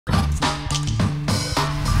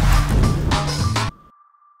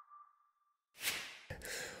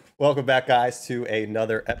Welcome back, guys, to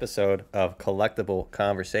another episode of Collectible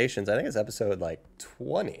Conversations. I think it's episode like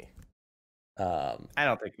 20. I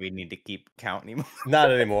don't think we need to keep count anymore.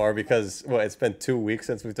 Not anymore because it's been 2 weeks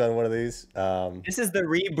since we've done one of these. This is the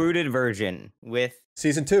rebooted version with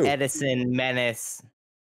Season 2, Edison, Menace,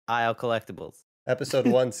 Isle Collectibles. episode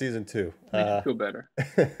 1, season 2. Makes me feel better.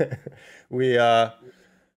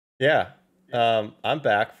 I'm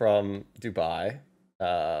back from Dubai.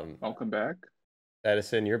 Welcome back.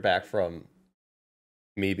 Edison, you're back from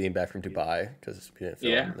me being back from Dubai because we didn't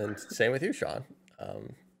film. Yeah. And same with you, Sean.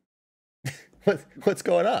 What's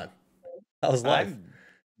going on? How's life? I'm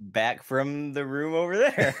back from the room over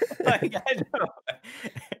there. Like,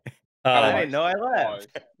 I didn't know I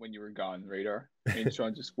left. When you were gone, Radar. Me and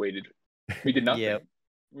Sean just waited. We did nothing. Yep.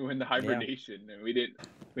 We went into hibernation, and we didn't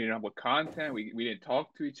have what content. We didn't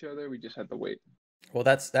talk to each other. We just had to wait. Well,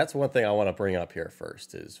 that's one thing I want to bring up here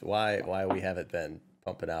first is why we haven't been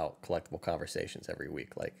pumping out collectible conversations every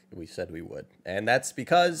week like we said we would, and that's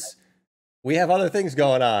because we have other things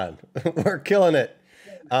going on. We're killing it.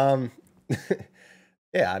 Yeah,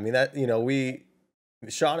 I mean that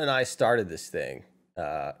Sean and I started this thing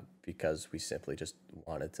because we simply just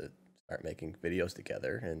wanted to start making videos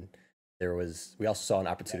together, and we also saw an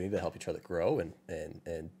opportunity to help each other grow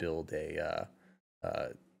and build a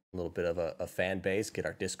little bit of a fan base, get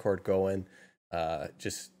our Discord going,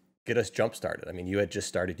 just get us jump started. I mean, you had just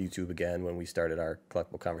started YouTube again when we started our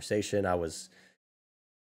collectible conversation. I was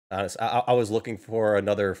honest. I was looking for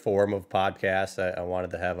another form of podcast. I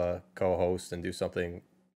wanted to have a co-host and do something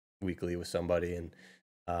weekly with somebody. And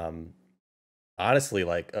honestly,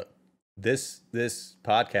 like this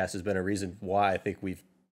podcast has been a reason why I think we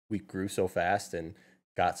grew so fast and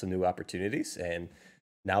got some new opportunities. And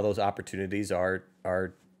now those opportunities are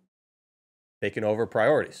taking over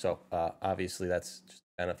priorities. So obviously that's just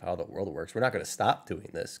kind of how the world works. We're not going to stop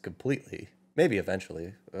doing this completely. Maybe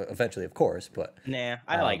eventually, of course. But nah,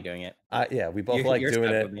 I like doing it. Yeah, we both like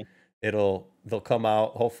doing it. They'll come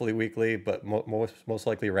out hopefully weekly, but most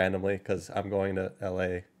likely randomly because I'm going to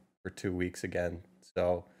LA for 2 weeks again.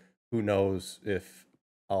 So who knows if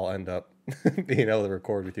I'll end up being able to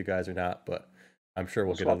record with you guys or not. But I'm sure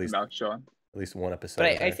we'll get at least one episode.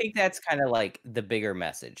 But I think that's kind of like the bigger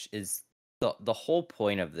message is the whole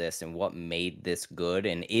point of this, and what made this good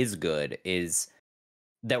and is good is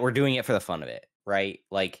that we're doing it for the fun of it, right?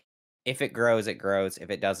 Like, if it grows, it grows. If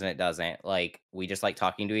it doesn't, it doesn't. Like, we just like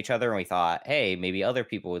talking to each other, and we thought, hey, maybe other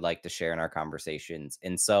people would like to share in our conversations.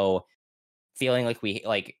 And so feeling like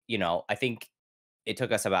I think it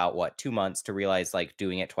took us about 2 months to realize like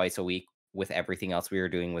doing it twice a week with everything else we were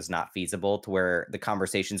doing was not feasible, to where the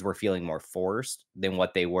conversations were feeling more forced than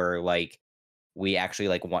what they were like we actually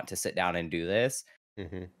like want to sit down and do this.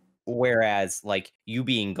 Mm-hmm. Whereas like you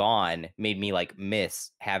being gone made me like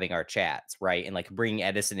miss having our chats, right? And like bringing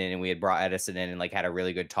Edison in, and we had brought Edison in and like had a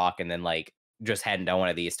really good talk, and then like just hadn't done one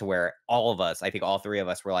of these, to where all of us, I think all three of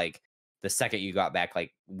us were like, the second you got back,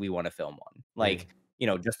 like, we want to film one. Like,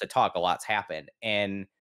 just to talk, a lot's happened. And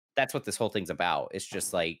that's what this whole thing's about. It's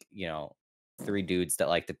just like, three dudes that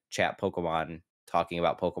like to chat Pokemon, talking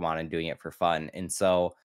about Pokemon and doing it for fun. And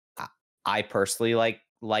so I personally like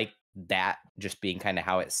that just being kind of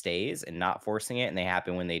how it stays and not forcing it, and they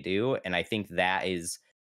happen when they do. And I think that is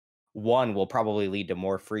one will probably lead to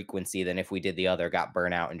more frequency than if we did the other, got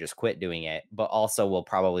burnout and just quit doing it, but also will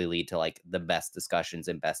probably lead to like the best discussions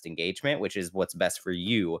and best engagement, which is what's best for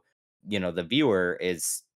you. The viewer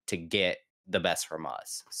is to get the best from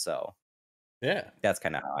us. So yeah, that's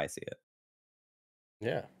kind of how I see it.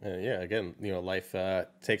 Yeah. Again, life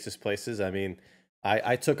takes us places. I mean,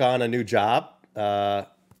 I took on a new job. I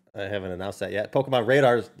haven't announced that yet. Pokemon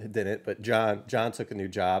Radar didn't, but John took a new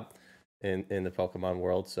job in the Pokemon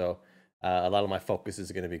world. So a lot of my focus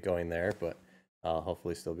is going to be going there, but I'll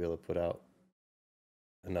hopefully still be able to put out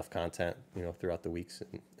enough content, throughout the weeks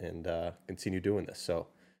and continue doing this. So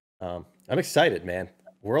I'm excited, man.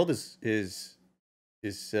 World is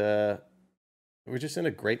we're just in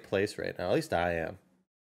a great place right now. At least I am.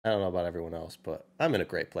 I don't know about everyone else, but I'm in a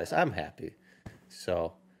great place. I'm happy.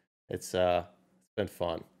 So it's been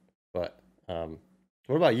fun. But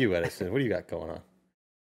what about you, Edison? What do you got going on?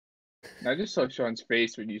 I just saw Sean's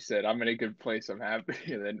face when you said, I'm in a good place, I'm happy.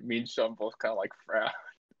 And then me and Sean both kind of like frowned.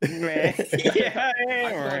 Yeah,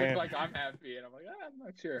 I feel like I'm happy, and I'm like, I'm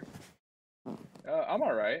not sure. I'm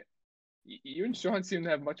all right. You and Sean seem to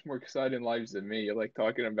have much more exciting lives than me. You're like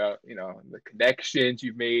talking about, the connections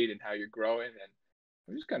you've made and how you're growing. And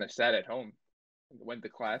I'm just kind of sat at home. Went to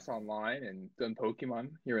class online and done Pokemon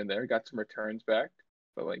here and there. Got some returns back.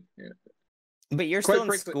 But like, But you're still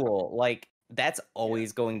in school. Like, that's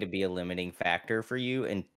always going to be a limiting factor for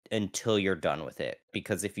you until you're done with it.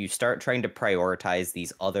 Because if you start trying to prioritize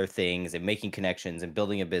these other things and making connections and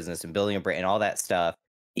building a business and building a brand and all that stuff,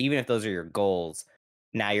 even if those are your goals,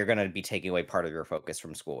 now you're going to be taking away part of your focus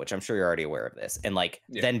from school, which I'm sure you're already aware of this. And like,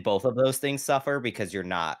 Yeah. then both of those things suffer because you're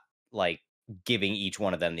not like giving each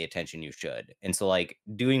one of them the attention you should. And so like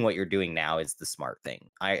doing what you're doing now is the smart thing.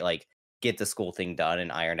 I like get the school thing done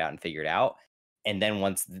and ironed out and figured out. And then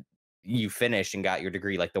once you finish and got your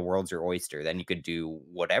degree, like the world's your oyster, then you could do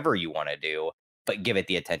whatever you want to do, but give it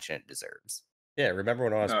the attention it deserves. Yeah, remember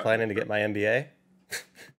when I was No, planning to for get my MBA?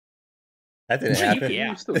 That didn't You happen. can- Yeah,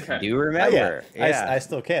 you still can. do you remember? I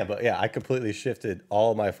still can, but yeah, I completely shifted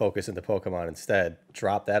all my focus into Pokemon instead,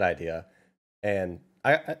 dropped that idea, and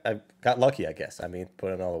I got lucky, I guess. I mean,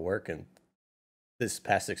 put in all the work, and this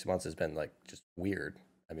past 6 months has been like just weird.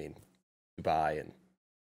 I mean, Dubai and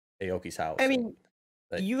Aoki's house. I and, mean,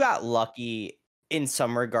 like, you got lucky in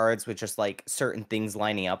some regards with just like certain things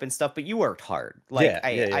lining up and stuff, but you worked hard. Like Yeah,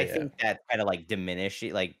 yeah, I yeah. think that kind of like diminish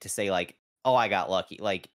it, like to say like, oh, I got lucky.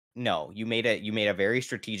 Like, no, you made a very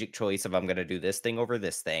strategic choice of I'm gonna do this thing over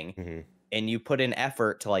this thing. mhm. And you put in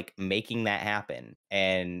effort to like making that happen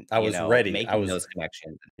and I was ready. making those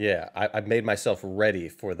connections. Yeah, I made myself ready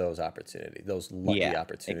for those opportunities, those lucky Yeah,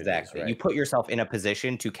 opportunities, exactly. You right? put yourself in a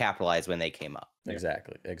position to capitalize when they came up. Yeah.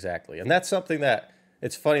 Exactly. And that's something that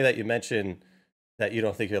it's funny that you mentioned that you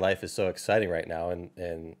don't think your life is so exciting right now. And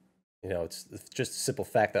you know, it's just a simple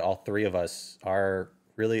fact that all three of us are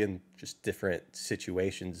really in just different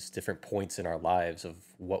situations, different points in our lives of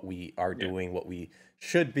what we are Yeah. doing, what we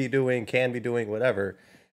should be doing, can be doing, whatever.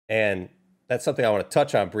 And that's something I want to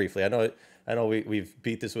touch on briefly. I know we've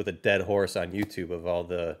beat this with a dead horse on YouTube of all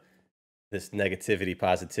this negativity,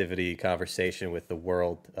 positivity conversation with the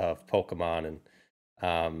world of Pokemon.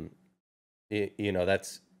 And you know,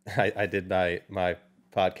 that's I did my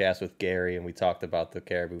podcast with Gary, and we talked about the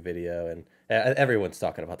caribou video, and everyone's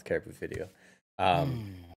talking about the caribou video.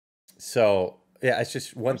 So yeah, it's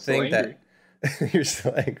just one I'm still thing angry. that you're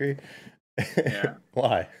still angry. Yeah.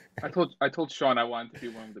 Why? I told Sean I wanted to be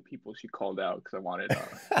one of the people she called out because I wanted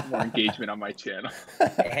more engagement on my channel.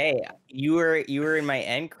 Hey, you were in my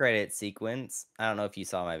end credit sequence. I don't know if you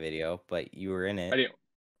saw my video, but you were in I it. didn't.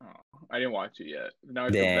 I didn't watch it yet. Now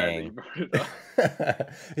I feel bad that you Dang. brought it up.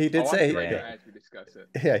 He did I'll watch say, it right Yeah. now as we discuss it.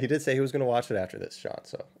 yeah, he did say he was going to watch it after this, Sean.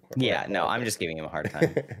 So Yeah, no, I'm just giving him a hard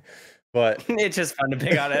time. but It's just fun to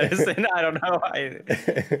pick on Edison. I don't know.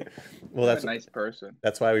 well, You're that's a nice person.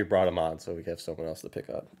 that's why we brought him on, so we have someone else to pick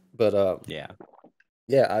on. But Yeah.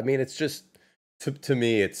 yeah, I mean, it's just to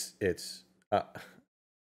me, it's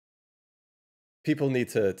people need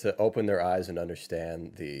to open their eyes and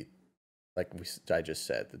understand I just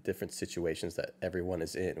said, the different situations that everyone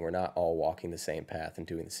is in. We're not all walking the same path and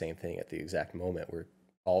doing the same thing at the exact moment. We're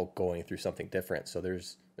all going through something different. So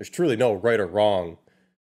there's truly no right or wrong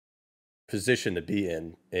position to be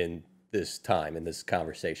in this time, in this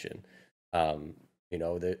conversation. You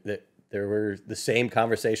know, there were the same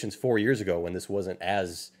conversations 4 years ago when this wasn't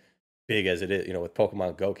as big as it is. You know, with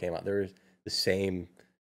Pokemon Go came out, there was the same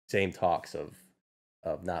talks of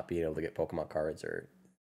not being able to get Pokemon cards, or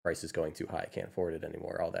prices going too high, can't afford it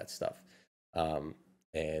anymore, all that stuff,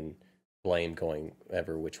 and blame going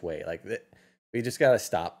ever which way. Like we just gotta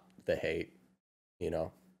stop the hate, you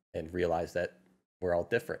know, and realize that we're all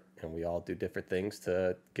different and we all do different things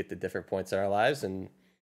to get to different points in our lives, and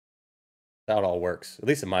that's how it all works, at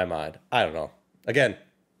least in my mind. I don't know. Again,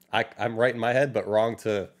 I'm right in my head, but wrong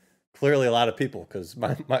to clearly a lot of people, because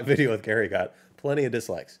my video with Gary got plenty of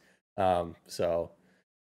dislikes. So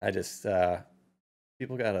I just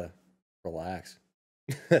people gotta relax.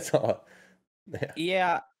 That's all. Yeah.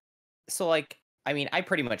 Yeah. So like, I mean, I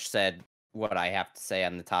pretty much said what I have to say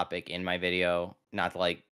on the topic in my video. Not to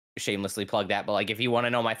like shamelessly plug that, but like if you want to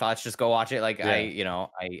know my thoughts, just go watch it. Like Yeah.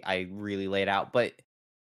 I really laid out. But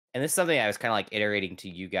and this is something I was kind of like iterating to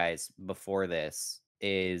you guys before this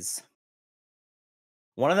is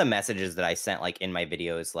one of the messages that I sent like in my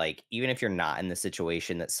video is like, even if you're not in the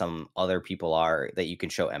situation that some other people are, that you can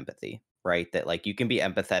show empathy, right? That like you can be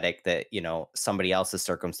empathetic that, somebody else's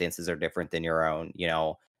circumstances are different than your own.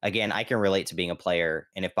 Again, I can relate to being a player,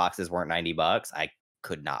 and if boxes weren't $90, I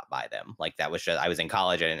could not buy them. Like that was just, I was in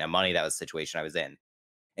college, I didn't have money. That was the situation I was in.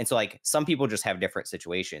 And so like some people just have different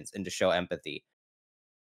situations, and to show empathy.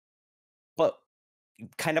 But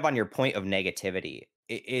kind of on your point of negativity,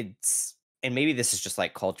 it's and maybe this is just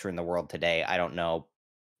like culture in the world today, I don't know,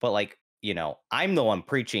 but like, I'm the one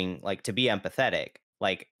preaching like to be empathetic,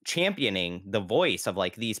 like championing the voice of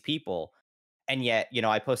like these people. And yet,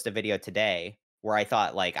 I posted a video today where I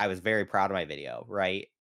thought like I was very proud of my video, right?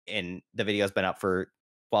 and the video's been up for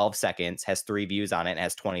 12 seconds, has 3 views on it, and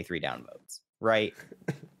has 23 downvotes, right?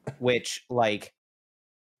 Which, like,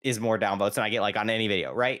 is more downvotes than I get, like, on any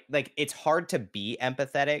video, right? Like, it's hard to be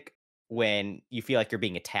empathetic when you feel like you're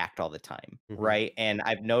being attacked all the time, Mhm. right? And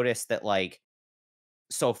I've noticed that, like,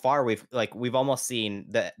 so far we've almost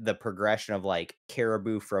seen the progression of, like,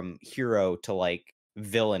 Caribou from hero to, like,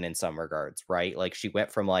 villain in some regards, right? Like, she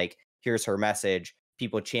went from, like, here's her message,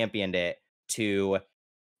 people championed it, to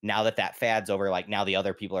now that that fad's over, like, now the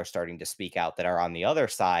other people are starting to speak out that are on the other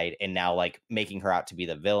side, and now, like, making her out to be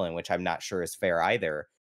the villain, which I'm not sure is fair either.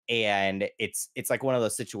 And it's like one of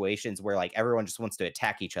those situations where, like, everyone just wants to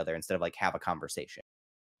attack each other instead of, like, have a conversation.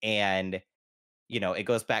 And, it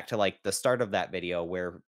goes back to, like, the start of that video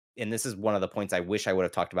where, and this is one of the points I wish I would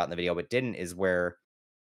have talked about in the video but didn't, is where,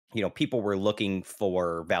 people were looking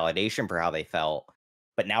for validation for how they felt,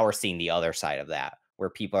 but now we're seeing the other side of that, where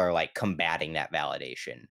people are, like, combating that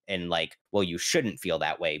validation and, like, well, you shouldn't feel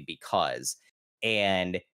that way because,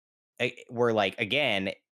 and we're like,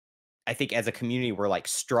 again, I think as a community, we're, like,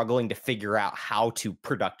 struggling to figure out how to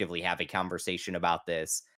productively have a conversation about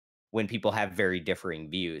this when people have very differing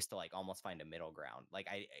views, to, like, almost find a middle ground. Like,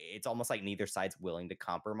 it's almost like neither side's willing to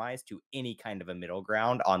compromise to any kind of a middle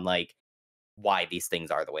ground on, like, why these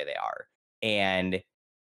things are the way they are. And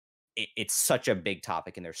it's such a big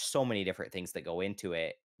topic, and there's so many different things that go into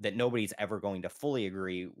it that nobody's ever going to fully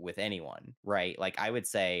agree with anyone, right? Like, I would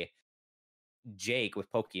say Jake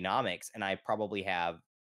with Pokenomics and I probably have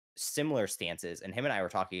similar stances, and him and I were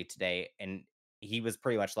talking today, and he was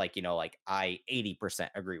pretty much like, like, I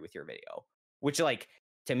 80% agree with your video, which, like,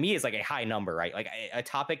 to me is like a high number, right? Like, a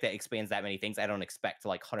topic that expands that many things, I don't expect to,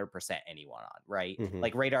 like, 100% anyone on, right? Mhm.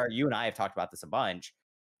 Like, Radar, you and I have talked about this a bunch,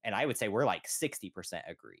 and I would say we're like 60%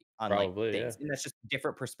 agree on, like, Probably, yeah. things, and that's just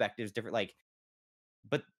different perspectives, different, like,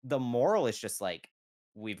 but the moral is just like,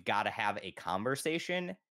 we've got to have a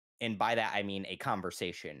conversation. And by that, I mean a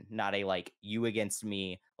conversation, not a, like, you against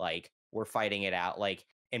me, like, we're fighting it out. Like,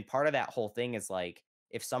 and part of that whole thing is, like,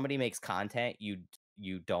 if somebody makes content you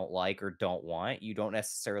don't like or don't want, you don't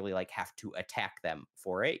necessarily, like, have to attack them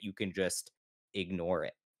for it. You can just ignore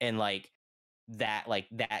it. And, like, that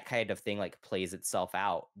kind of thing, like, plays itself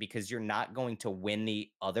out because you're not going to win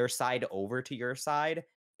the other side over to your side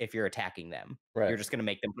if you're attacking them. You're Right. just gonna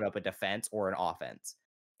make them put up a defense or an offense.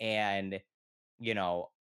 And, you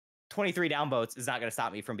know, 23 downvotes is not gonna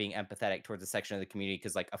stop me from being empathetic towards a section of the community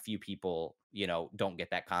because, like, a few people, don't get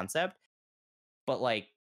that concept. But, like,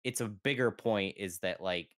 it's a bigger point is that,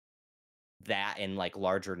 like, that in, like,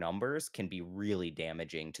 larger numbers can be really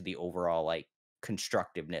damaging to the overall, like,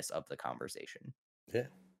 constructiveness of the conversation. Yeah.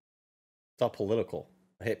 It's all political.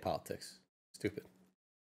 I hate politics. Stupid.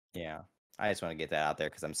 Yeah. I just want to get that out there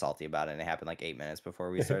because I'm salty about it, and it happened like 8 minutes before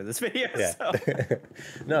we started this video. Yeah. So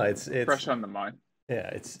No, it's Fresh on the mind. yeah,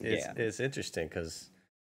 it's Yeah. it's interesting because,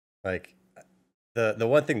 like, the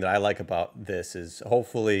one thing that I like about this is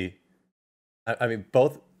hopefully, I mean,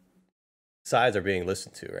 both sides are being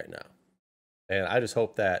listened to right now, and I just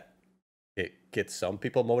hope that it gets some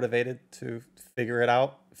people motivated to figure it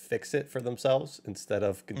out, fix it for themselves instead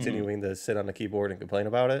of continuing to sit on the keyboard and complain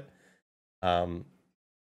about it. Um,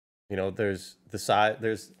 there's the side,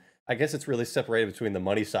 I guess it's really separated between the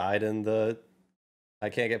money side and the I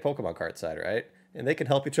can't get Pokemon card side, right? And they can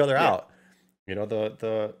help each other Yeah. out.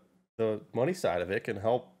 The money side of it can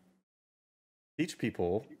help teach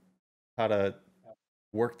people how to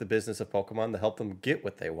work the business of Pokemon to help them get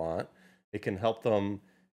what they want. It can help them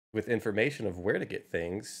with information of where to get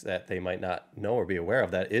things that they might not know or be aware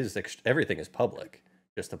of. That is, everything is public.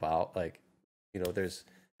 Just about, like, there's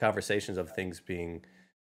conversations of things being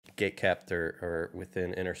gate kept or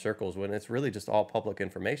within inner circles when it's really just all public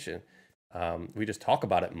information. We just talk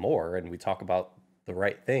about it more, and we talk about the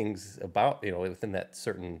right things about, within that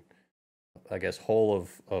certain, I guess, whole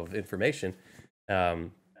of information.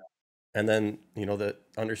 And then, the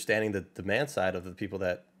understanding the demand side of the people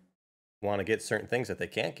that want to get certain things that they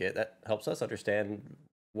can't get, that helps us understand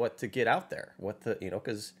what to get out there,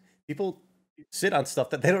 because people sit on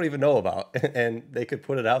stuff that they don't even know about, and they could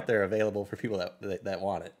put it out there available for people that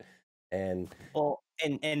want it. And Well,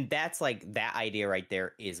 and that's, like, that idea right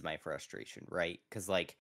there is my frustration, right? Because,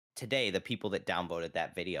 like, today the people that downvoted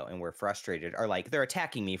that video and were frustrated are, like, they're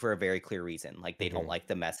attacking me for a very clear reason. Like, they don't Mhm, like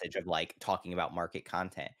the message of, like, talking about market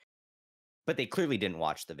content. But they clearly didn't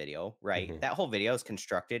watch the video, right? mhm, That whole video is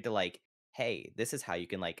constructed to, like, hey, this is how you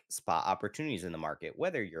can, like, spot opportunities in the market,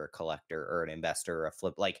 whether you're a collector or an investor or a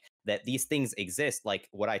flip, like, that these things exist. Like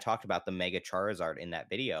what I talked about, the Mega Charizard in that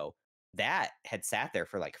video, that had sat there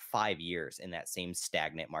for like 5 years in that same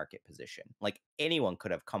stagnant market position. Like anyone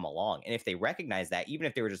could have come along, and if they recognized that, even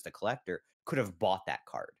if they were just a collector, could have bought that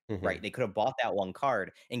card, right? They could have bought that one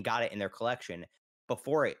card and got it in their collection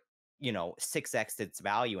before it, 6x its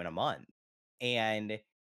value in a month. And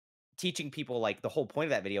teaching people, like, the whole point of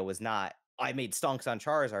that video was not I made stonks on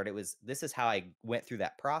Charizard. It was, this is how I went through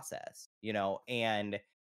that process, and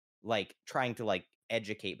like trying to like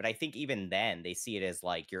educate. But I think even then they see it as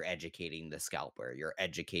like you're educating the scalper, you're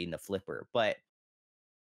educating the flipper. But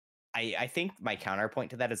I think my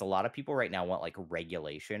counterpoint to that is a lot of people right now want like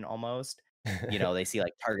regulation almost. They see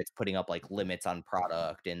like Target's putting up like limits on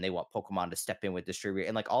product, and they want Pokemon to step in with distributor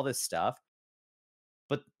and like all this stuff.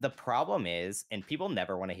 But the problem is, and people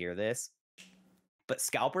never want to hear this, but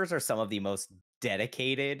scalpers are some of the most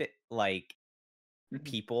dedicated like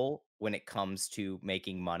people when it comes to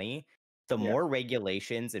making money. The Yeah. more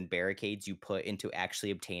regulations and barricades you put into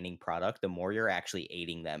actually obtaining product, the more you're actually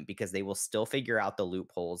aiding them, because they will still figure out the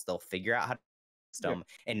loopholes. They'll figure out how to system.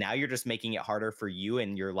 And now you're just making it harder for you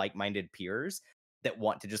and your like-minded peers that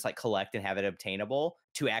want to just like collect and have it obtainable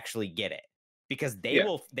to actually get it, because they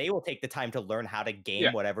will take the time to learn how to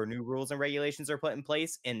game whatever new rules and regulations are put in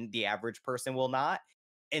place, and the average person will not.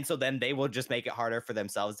 And so then they will just make it harder for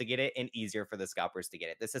themselves to get it and easier for the scalpers to get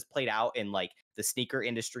it. This has played out in like the sneaker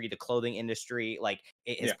industry, the clothing industry, like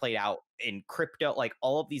it has played out in crypto, like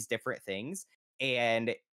all of these different things.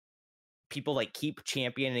 And people like keep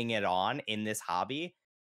championing it on in this hobby.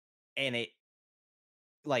 And it,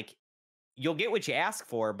 like, you'll get what you ask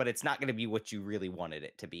for, but it's not going to be what you really wanted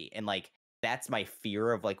it to be. And like, that's my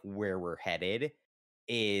fear of like where we're headed,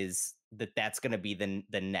 is that's going to be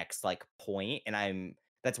the next like point. And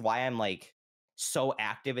that's why I'm like so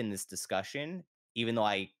active in this discussion, even though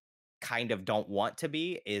I kind of don't want to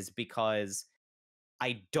be, is because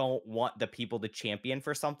I don't want the people to champion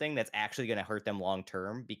for something that's actually going to hurt them long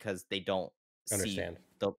term, because they don't Understand.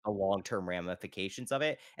 see the long term ramifications of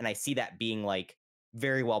it. And I see that being like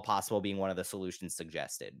very well possible being one of the solutions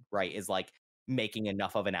suggested, right? Is like making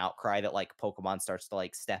enough of an outcry that like Pokemon starts to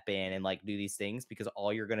like step in and like do these things, because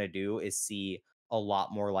all you're going to do is see a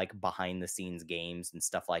lot more like behind the scenes games and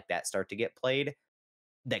stuff like that start to get played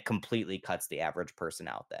that completely cuts the average person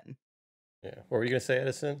out then. Yeah. What were you going to say,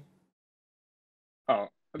 Edison? Oh,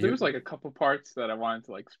 there was like a couple parts that I wanted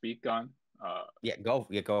to like speak on. Go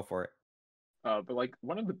for it. But like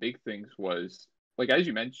one of the big things was, like, as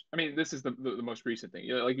you mentioned, I mean, this is the most recent thing.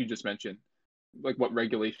 Like you just mentioned, like what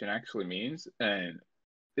regulation actually means, and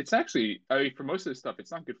it's actually, I mean, for most of this stuff,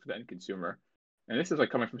 it's not good for the end consumer. And this is like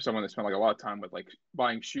coming from someone that spent like a lot of time with like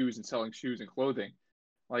buying shoes and selling shoes and clothing.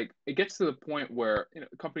 Like it gets to the point where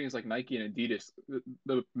companies like Nike and Adidas,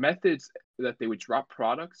 the methods that they would drop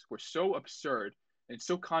products were so absurd and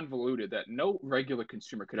so convoluted that no regular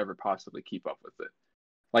consumer could ever possibly keep up with it.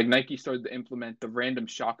 Like Nike started to implement the random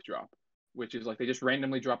shock drop, which is like they just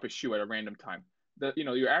randomly drop a shoe at a random time.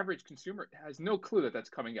 Your average consumer has no clue that that's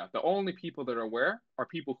coming out. The only people that are aware are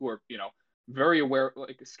people who are very aware,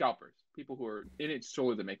 like scalpers, people who are in it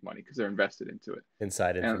solely to make money because they're invested into it.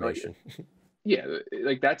 Inside information.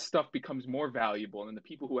 Like that stuff becomes more valuable, and then the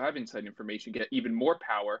people who have inside information get even more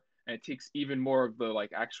power, and it takes even more of the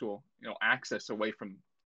like actual access away from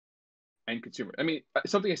end consumer. I mean,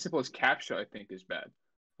 something as simple as CAPTCHA, I think, is bad.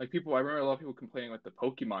 Like I remember a lot of people complaining like the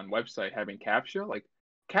Pokemon website having CAPTCHA. Like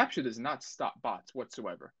CAPTCHA does not stop bots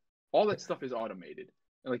whatsoever. All that stuff is automated.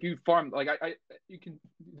 And like you farm, like you can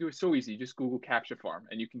do it so easy. You just Google CAPTCHA farm,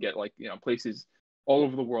 and you can get like places all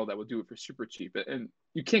over the world that will do it for super cheap, and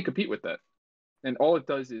you can't compete with that. And all it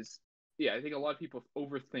does is, I think a lot of people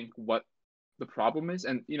overthink what the problem is,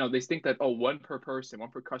 and they think that one per person, one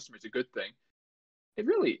per customer is a good thing.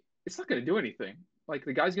 It's not going to do anything. Like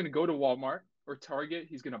the guy's going to go to Walmart or Target,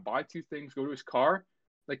 he's going to buy two things, go to his car,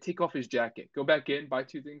 like take off his jacket, go back in, buy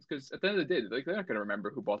two things, because at the end of the day, like they're not going to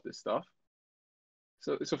remember who bought this stuff.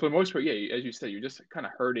 So for the most part, as you said, you're just kind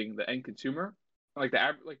of hurting the end consumer, like the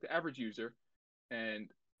average user, and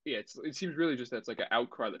it seems really just that's like an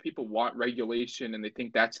outcry that people want regulation and they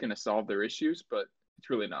think that's going to solve their issues, but it's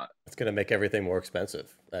really not. It's going to make everything more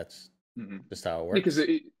expensive. That's just how it works. Because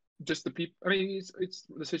just the people. I mean, it's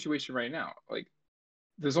the situation right now. Like,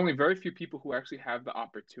 there's only very few people who actually have the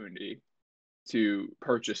opportunity to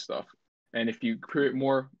purchase stuff, and if you create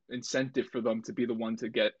more incentive for them to be the one to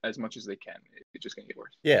get as much as they can, it's just going to get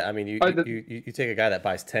worse. Yeah, I mean, you take a guy that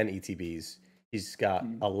buys 10 ETBs. He's got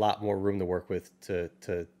a lot more room to work with to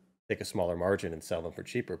take a smaller margin and sell them for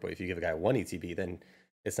cheaper. But if you give a guy one ETB, then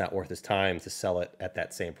it's not worth his time to sell it at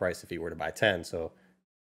that same price if he were to buy 10. So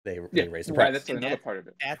they raise the price. Right, that's another part of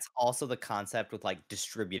it. That's also the concept with like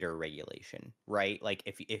distributor regulation, right? Like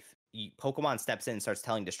if Pokemon steps in and starts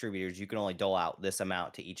telling distributors you can only dole out this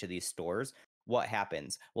amount to each of these stores, what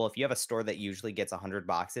happens? Well, if you have a store that usually gets 100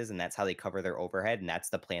 boxes and that's how they cover their overhead and that's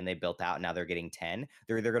the plan they built out, and now they're getting 10,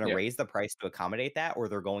 they're either going to Yeah. raise the price to accommodate that or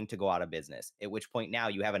they're going to go out of business. At which point now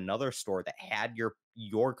you have another store that had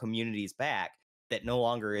your community's back that no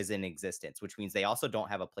longer is in existence, which means they also don't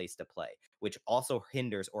have a place to play, which also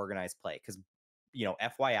hinders organized play. Because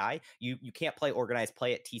FYI, you can't play organized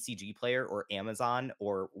play at TCG Player or Amazon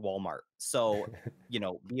or Walmart. So,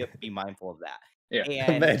 be mindful of that. Yeah.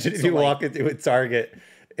 And Imagine if so, you like, walk into a Target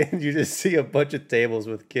and you just see a bunch of tables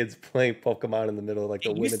with kids playing Pokemon in the middle of like the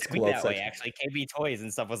it used women's to be clothes that way, section. actually. KB Toys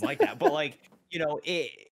and stuff was like that. But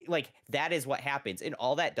that is what happens. And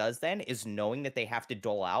all that does then is knowing that they have to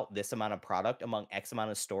dole out this amount of product among X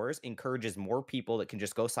amount of stores encourages more people that can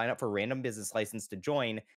just go sign up for random business license to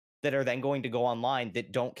join, that are then going to go online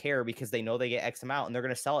that don't care because they know they get X amount and they're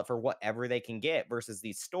going to sell it for whatever they can get, versus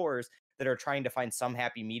these stores that are trying to find some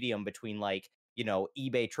happy medium between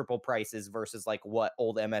eBay triple prices versus like what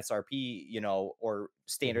old MSRP, or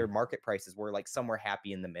standard market prices were, like somewhere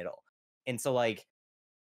happy in the middle. And so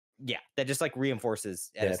that just like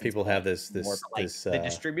reinforces Edison's people have point this more, but, the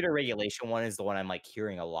distributor regulation one is the one I'm like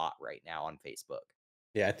hearing a lot right now on Facebook.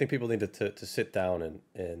 Yeah, I think people need to sit down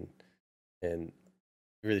and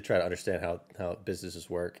really try to understand how businesses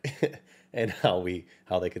work and how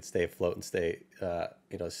they could stay afloat and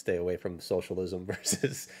stay away from socialism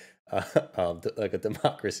versus like a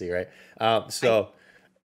democracy, right? I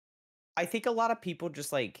think a lot of people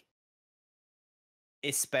just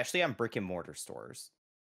especially on brick and mortar stores,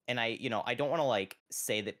 and I don't want to like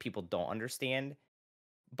say that people don't understand,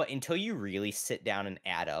 but until you really sit down and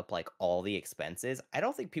add up like all the expenses, I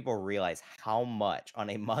don't think people realize how much on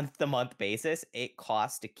a month-to-month basis it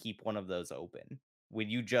costs to keep one of those open. When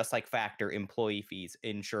you just like factor employee fees,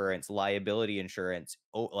 insurance, liability insurance,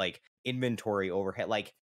 like inventory overhead,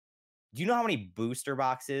 like, do you know how many booster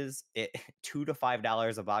boxes $2 to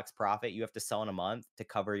 $5 a box profit you have to sell in a month to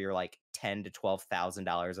cover your like $10,000 to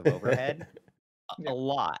 $12,000 of overhead? Yeah. A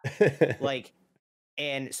lot. Like,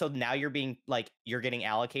 and so now you're getting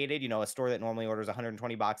allocated, a store that normally orders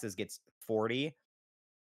 120 boxes gets 40.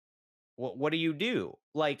 What do you do?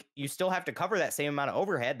 Like, you still have to cover that same amount of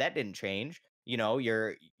overhead. That didn't change.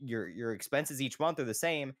 Your expenses each month are the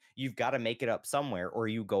same. You've got to make it up somewhere or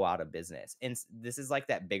you go out of business. And this is like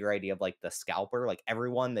that bigger idea of like the scalper, like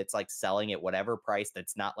everyone that's like selling at whatever price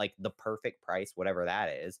that's not like the perfect price, whatever that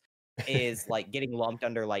is like getting lumped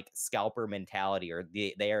under like scalper mentality, or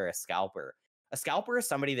they are a scalper. A scalper is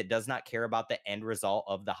somebody that does not care about the end result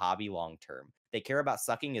of the hobby long term. They care about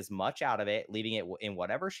sucking as much out of it, leaving it in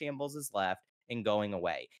whatever shambles is left, and going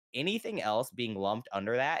away. Anything else being lumped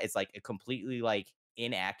under that is like a completely like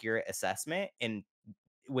inaccurate assessment. And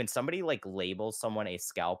when somebody like labels someone a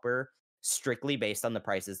scalper strictly based on the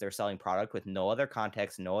prices they're selling product with no other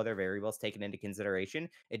context, no other variables taken into consideration,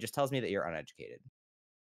 it just tells me that you're uneducated.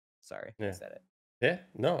 Sorry, I said it. Yeah,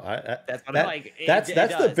 no, that's what I'm like. That's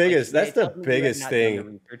the biggest. That's the biggest thing. The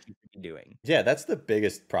research you should be doing. Yeah, that's the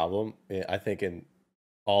biggest problem, I think, in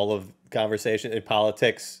all of conversation in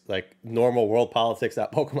politics, like normal world politics,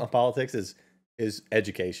 not Pokemon politics, is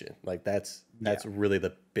education. Like that's really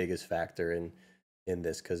the biggest factor in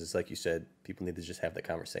this, because it's like you said, people need to just have the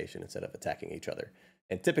conversation instead of attacking each other.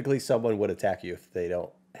 And typically, someone would attack you if they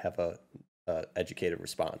don't have a educated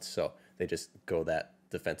response, so they just go that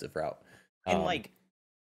defensive route. And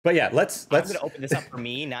but yeah, let's I'm gonna open this up for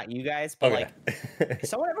me, not you guys. But okay. If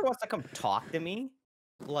someone ever wants to come talk to me,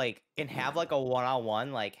 like, and have like a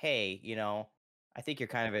one-on-one, like, hey, I think you're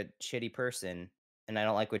kind of a shitty person, and I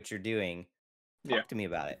don't like what you're doing. Talk to me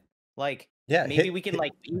about it. Like, maybe we can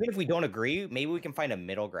like, even if we don't agree, maybe we can find a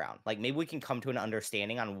middle ground. Like, maybe we can come to an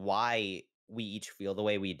understanding on why we each feel the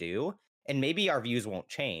way we do, and maybe our views won't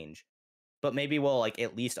change, but maybe we'll like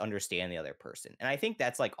at least understand the other person. And I think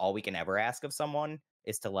that's like all we can ever ask of someone,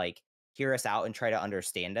 is to like hear us out and try to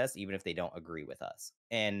understand us, even if they don't agree with us.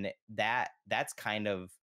 And that's kind of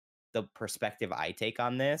the perspective I take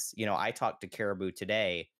on this. I talked to Caribou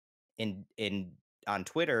today in on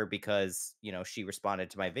Twitter because, she responded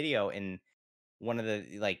to my video, and one of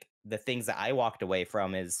the things that I walked away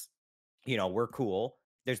from is, we're cool.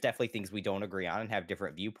 There's definitely things we don't agree on and have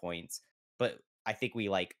different viewpoints, but I think we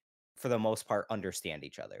like, for the most part, understand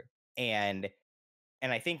each other. And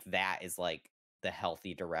I think that is like the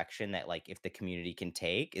healthy direction that like if the community can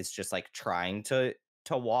take, is just like trying to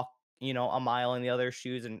walk, a mile in the other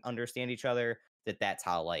shoes and understand each other, that's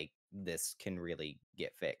how like this can really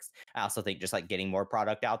get fixed. I also think just like getting more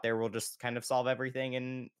product out there will just kind of solve everything,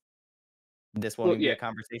 and this won't even be a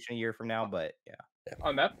conversation a year from now. But yeah.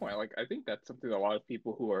 On that point, like I think that's something that a lot of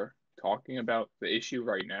people who are talking about the issue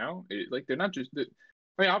right now. Like they're not just.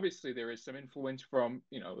 I mean, obviously there is some influence from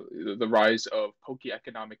the rise of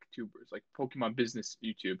economic tubers like Pokemon business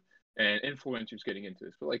YouTube and influencers getting into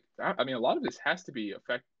this. But like I mean, a lot of this has to be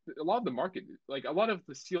a lot of the market, like a lot of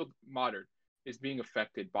the sealed modern is being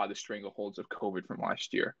affected by the strangleholds of COVID from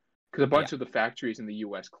last year. Because a bunch of the factories in the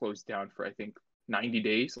US closed down for I think 90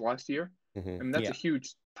 days last year. I mean, that's a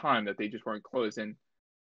huge time that they just weren't closed. And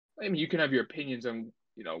I mean, you can have your opinions on,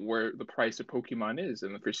 where the price of Pokemon is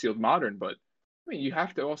and for sealed modern, but I mean, you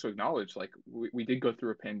have to also acknowledge, like, we did go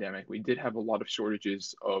through a pandemic. We did have a lot of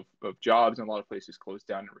shortages of jobs, and a lot of places closed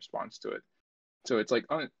down in response to it. So it's like,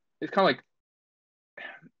 it's kind of like,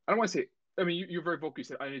 I don't want to say, I mean, you're very vocal, you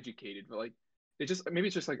said uneducated, but like, maybe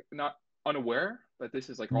it's just like not unaware that this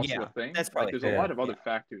is like also a thing. That's probably like, there's a lot of other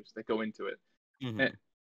factors that go into it. And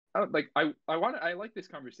I like this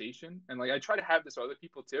conversation, and like I try to have this with other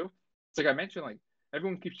people too. It's like I mentioned, like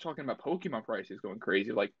everyone keeps talking about Pokemon prices going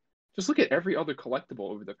crazy. Like just look at every other collectible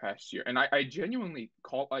over the past year, and I genuinely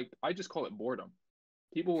I just call it boredom.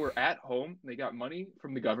 People were at home, they got money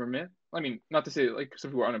from the government. I mean, not to say like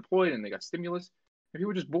some people were unemployed and they got stimulus, and people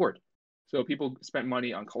were just bored. So people spent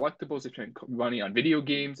money on collectibles, they spent money on video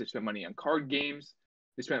games, they spent money on card games,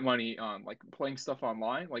 they spent money on like playing stuff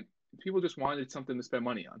online. Like people just wanted something to spend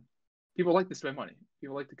money on. People like to spend money.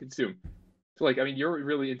 People like to consume. So like, I mean, you're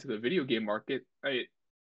really into the video game market.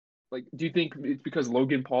 Like, do you think it's because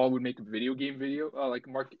Logan Paul would make a video game video,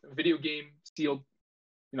 video game sealed,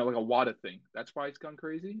 like a WADA thing? That's why it's gone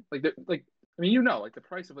crazy. Like, I mean, like the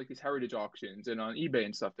price of like these heritage auctions and on eBay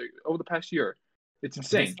and stuff over the past year, it's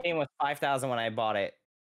insane. This game was 5,000 when I bought it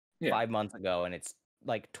 5 months ago, and it's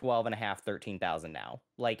like 12.5, 13,000 now.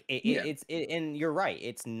 Like and you're right.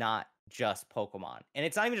 It's not just Pokemon, and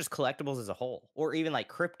it's not even just collectibles as a whole, or even like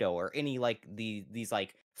crypto or any like these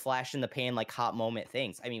like flash in the pan like hot moment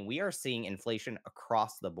things. I mean, we are seeing inflation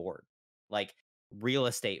across the board, like real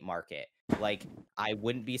estate market. Like I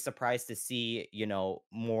wouldn't be surprised to see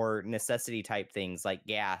more necessity type things like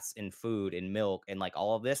gas and food and milk and like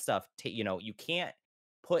all of this stuff. You can't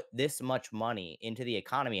put this much money into the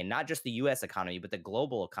economy, and not just the US economy, but the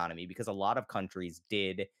global economy, because a lot of countries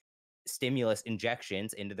did stimulus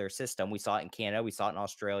injections into their system. We saw it in Canada, we saw it in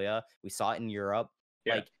Australia, we saw it in Europe.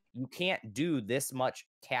 Like you can't do this much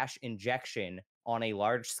cash injection on a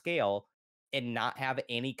large scale and not have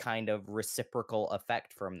any kind of reciprocal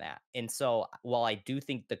effect from that. And so while I do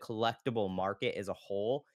think the collectible market as a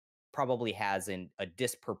whole probably has a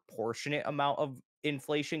disproportionate amount of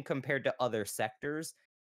inflation compared to other sectors,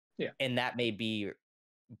 and that may be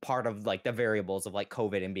part of like the variables of like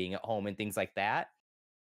COVID and being at home and things like that,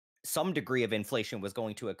 some degree of inflation was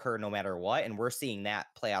going to occur no matter what, and we're seeing that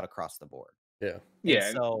play out across the board. And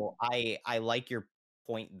so I like your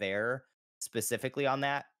point there specifically on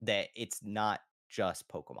that it's not just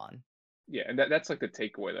Pokemon. And that's like the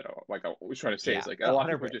takeaway that I was trying to say is like a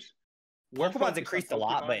lot of people just Pokemon's increased a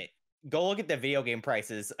lot, but go look at the video game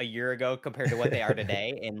prices a year ago compared to what they are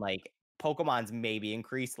today, and like Pokemon's maybe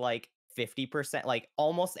increased like 50%. Like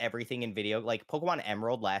almost everything in video, like Pokemon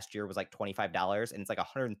Emerald last year was like $25, and it's like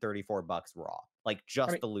 $134 raw, like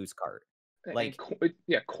just the loose card. Like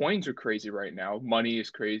coins are crazy right now. Money is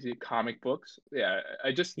crazy. Comic books.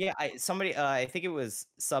 Somebody I think it was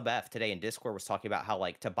Sub F today in Discord was talking about how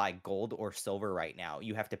like to buy gold or silver right now,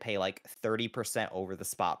 you have to pay like 30% over the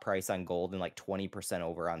spot price on gold and like 20%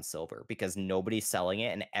 over on silver, because nobody's selling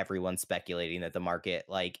it and everyone's speculating that the market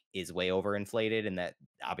like is way overinflated, and that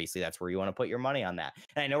obviously that's where you want to put your money on that.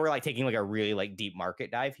 And I know we're like taking like a really like deep market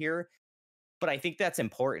dive here, but I think that's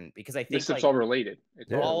important because I think this is all related.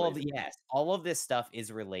 All of this stuff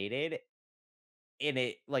is related. And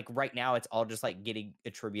it like right now it's all just like getting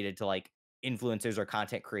attributed to like influencers or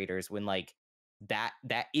content creators, when like that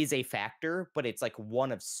is a factor, but it's like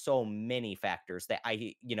one of so many factors that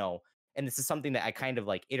and this is something that I kind of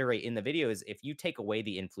like iterate in the video, is if you take away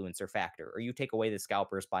the influencer factor or you take away the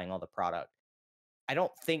scalpers buying all the product, I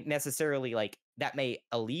don't think necessarily like that may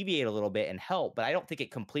alleviate a little bit and help, but I don't think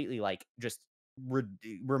it completely like just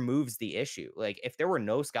removes the issue. Like if there were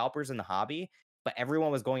no scalpers in the hobby, but everyone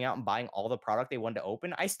was going out and buying all the product they wanted to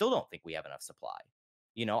open, I still don't think we have enough supply.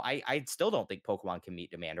 I still don't think Pokemon can meet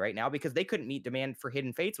demand right now, because they couldn't meet demand for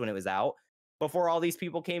Hidden Fates when it was out before all these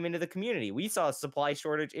people came into the community. We saw supply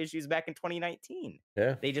shortage issues back in 2019.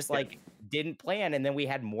 They just didn't plan, and then we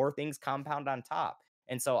had more things compound on top.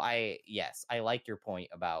 And so I like your point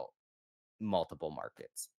about multiple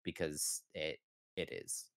markets, because it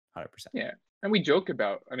is 100%. And we joke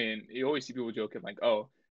about, I mean, you always see people joking like, oh,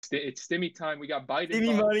 it's Stimmy time. We got Biden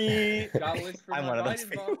Stimmy money. Got a list for my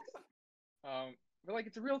Biden box. But like,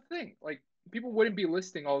 it's a real thing. Like, people wouldn't be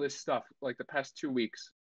listing all this stuff like the past 2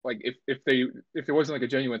 weeks. Like if there wasn't like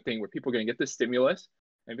a genuine thing where people are gonna get this stimulus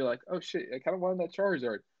and be like, oh shit, I kind of wanted that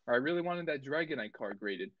Charizard, or I really wanted that Dragonite card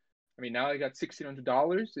graded. I mean, now I got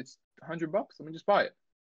 $1,600. It's $100. Let me just buy it.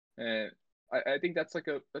 And I think that's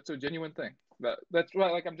a genuine thing. That's why,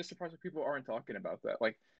 like, I'm just surprised that people aren't talking about that.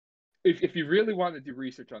 Like, if you really want to do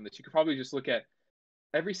research on this, you could probably just look at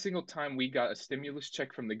every single time we got a stimulus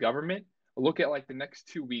check from the government, look at like the next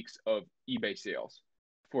 2 weeks of eBay sales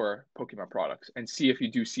for Pokemon products and see if you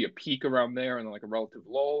do see a peak around there and then like a relative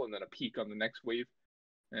lull and then a peak on the next wave.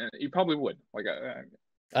 And you probably would. Like,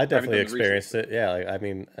 I definitely experienced it. Yeah, like, I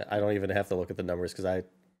mean, I don't even have to look at the numbers because I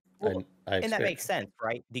and that makes sense,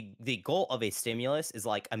 right? The goal of a stimulus is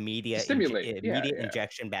like immediate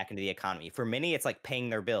injection back into the economy. For many, it's like paying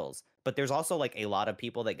their bills. But there's also like a lot of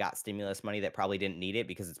people that got stimulus money that probably didn't need it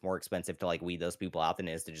because it's more expensive to like weed those people out than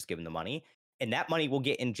it is to just give them the money. And that money will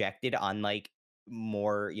get injected on like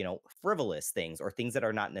more, you know, frivolous things or things that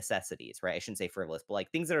are not necessities, right? I shouldn't say frivolous, but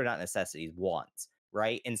like things that are not necessities, wants,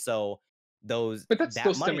 right? And so but that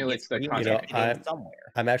still stimulates the economy.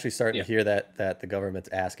 Somewhere. I'm actually starting to hear that the government's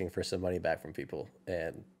asking for some money back from people,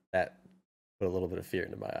 and that put a little bit of fear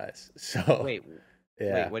into my eyes. So wait,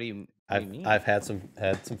 what do you mean? I've had some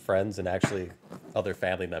friends and actually other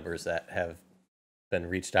family members that have been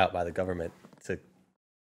reached out by the government to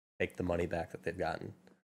take the money back that they've gotten.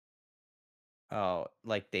 Oh,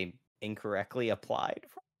 like they incorrectly applied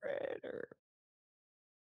for it, or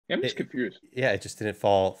I'm just confused. Yeah, it just didn't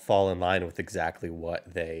fall in line with exactly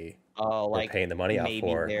what they were paying the money out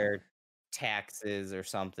for. Maybe their taxes or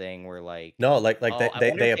something were like no, like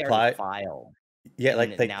they applied. Filed. Yeah,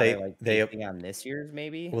 like they on this year's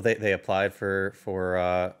maybe. Well, they applied for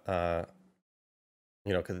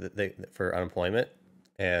you know, because they for unemployment,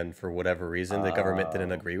 and for whatever reason the government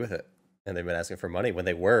didn't agree with it, and they've been asking for money when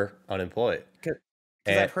they were unemployed. Because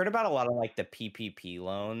I've heard about a lot of like the PPP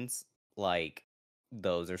loans, like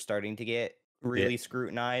those are starting to get really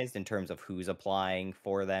scrutinized in terms of who's applying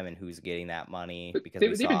for them and who's getting that money. But because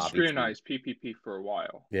they've been scrutinized PPP for a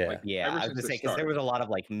while. Yeah, like, I was gonna say because there was a lot of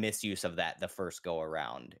like misuse of that the first go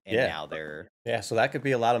around, and now they're so that could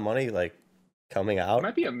be a lot of money like coming out. It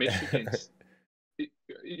might be a Michigan.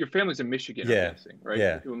 Your family's in Michigan, I'm guessing, right?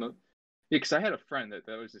 Yeah. People know. Yeah, because I had a friend that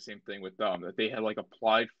was the same thing with them, that they had like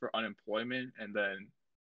applied for unemployment, and then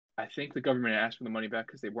I think the government asked for the money back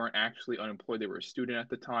because they weren't actually unemployed. They were a student at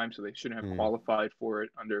the time, so they shouldn't have qualified for it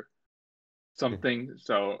under something.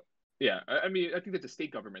 So yeah, I mean, I think that's a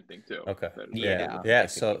state government thing too. Okay. Yeah.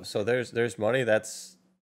 So there's money that's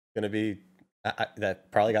gonna be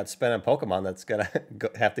that probably got spent on Pokemon that's gonna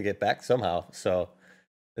have to get back somehow. So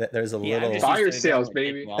there's a little fire sales,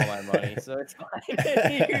 baby. All my money, so it's fine. You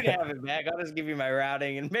can have it back. I'll just give you my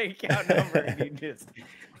routing and bank account number, and you just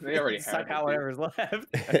they already suck out whatever's left.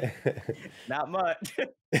 Not much.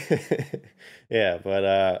 Yeah, but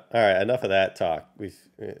all right. Enough of that talk.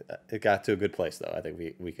 It got to a good place though. I think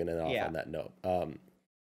we can end off on that note.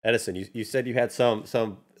 Edison, you said you had some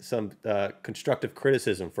constructive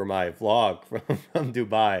criticism for my vlog from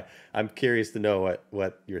Dubai. I'm curious to know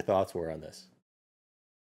what your thoughts were on this.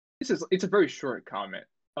 It's a very short comment.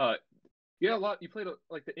 You had a lot. You played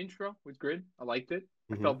like the intro with Grid. I liked it.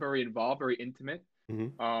 I felt very involved, very intimate.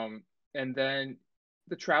 And then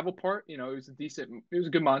the travel part, you know, it was a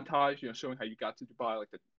good montage, you know, showing how you got to Dubai, like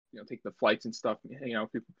take the flights and stuff, hanging out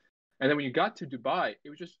with people. And then when you got to Dubai,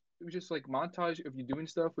 it was just like montage of you doing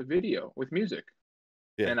stuff with video, with music.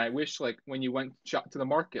 Yeah. And I wish like when you went to the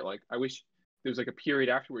market, like I wish there was like a period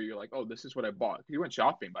after where you're like, oh, this is what I bought. You went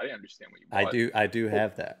shopping, but I didn't understand what you bought. I do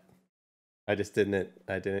have that. I just didn't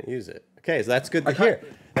use it. Okay, so that's good to hear.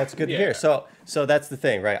 That's good to hear. So that's the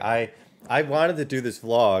thing, right? I wanted to do this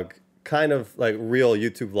vlog kind of like real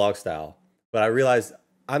YouTube vlog style, but I realized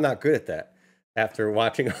I'm not good at that after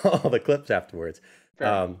watching all the clips afterwards.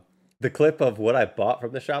 The clip of what I bought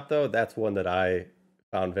from the shop, though, that's one that I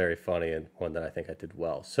found very funny and one that I think I did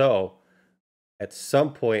well. So at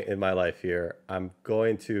some point in my life here, I'm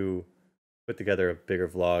going to put together a bigger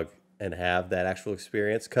vlog and have that actual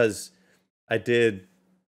experience, because I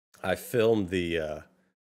filmed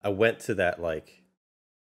I went to that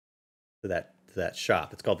that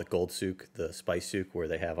shop. It's called the Gold Souk, the Spice Souk, where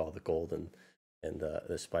they have all the gold and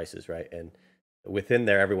the spices, right? And within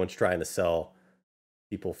there, everyone's trying to sell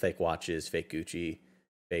people fake watches, fake Gucci,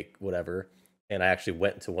 fake whatever. And I actually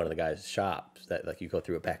went into one of the guys' shops that, like, you go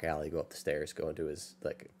through a back alley, go up the stairs, go into his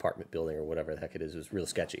like apartment building or whatever the heck it is. It was real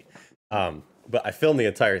sketchy. But I filmed the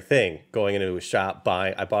entire thing going into his shop,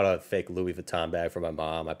 I bought a fake Louis Vuitton bag for my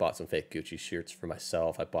mom. I bought some fake Gucci shirts for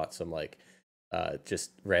myself. I bought some like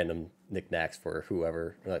just random knickknacks for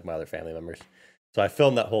whoever, like my other family members. So I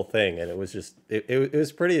filmed that whole thing, and it was just it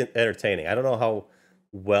was pretty entertaining. I don't know how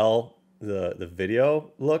well the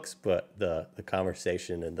video looks, but the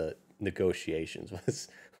conversation and the negotiations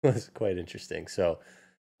was quite interesting. So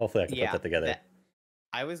hopefully I can put that together.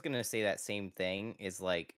 I was gonna say that same thing is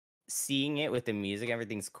like seeing it with the music,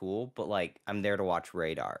 everything's cool, but like I'm there to watch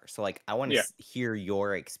Radar. So like I want to Yeah. hear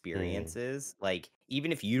your experiences. Like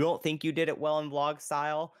even if you don't think you did it well in vlog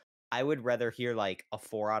style, I would rather hear like a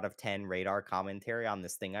 4 out of 10 Radar commentary on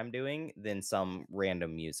this thing I'm doing than some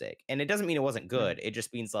random music. And it doesn't mean it wasn't good. It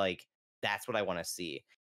just means like that's what I want to see.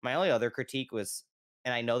 My only other critique was,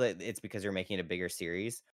 and I know that it's because you're making it a bigger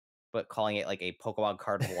series, but calling it like a Pokemon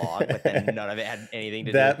card vlog, but then none of it had anything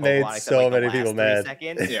to do with That made Pokemon except so like the many last people 3 mad.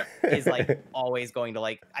 seconds Yeah. is like always going to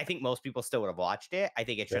like, I think most people still would have watched it. I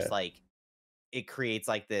think it's just Yeah. like it creates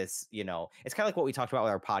like this, you know, it's kind of like what we talked about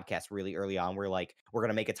with our podcast really early on. We're like, we're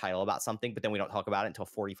gonna make a title about something, but then we don't talk about it until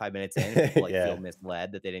 45 minutes in. People like Yeah. feel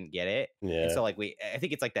misled that they didn't get it. And Yeah. so like I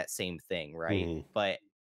think it's like that same thing, right? Mhm. But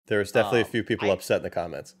There was definitely a few people upset in the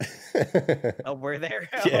comments. oh, were there?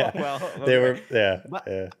 Yeah. Oh, well, They okay. were, yeah. But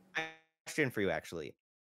Yeah. question for you actually.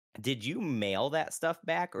 Did you mail that stuff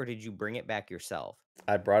back or did you bring it back yourself?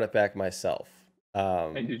 I brought it back myself.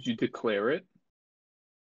 And did you declare it?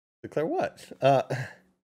 Declare what?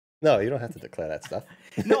 No, you don't have to declare that stuff.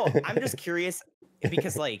 No, I'm just curious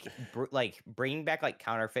because like bringing back like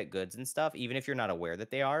counterfeit goods and stuff, even if you're not aware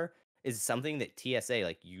that they are, is something that TSA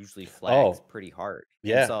like usually flags Oh, pretty hard.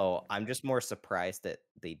 yeah. And so I'm just more surprised that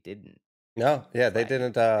they didn't. No, yeah, they flag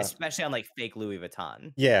it, didn't. especially on like fake Louis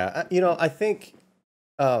Vuitton. Yeah, you know, I think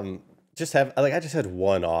just have like I just had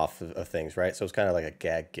one off of things, right? So it's kind of like a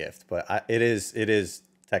gag gift, but it is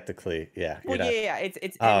technically, yeah. Well, You're not, yeah,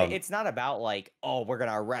 and it's not about like, oh, we're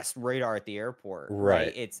gonna arrest Radar at the airport, right?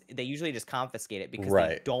 Right. It's they usually just confiscate it because they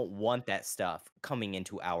Right. don't want that stuff coming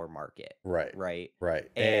into our market, Right. right? Right.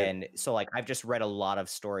 And so like I've just read a lot of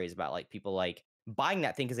stories about like people like buying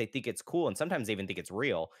that thing because they think it's cool and sometimes they even think it's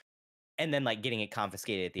real, and then like getting it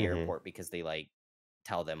confiscated at the Mhm. airport because they like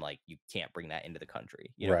tell them like you can't bring that into the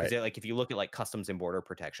country, you know, Right. because like if you look at like customs and border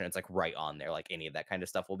protection, it's like right on there, like any of that kind of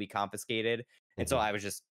stuff will be confiscated. And so Mhm. I was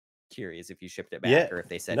just curious if you shipped it Yeah. back or if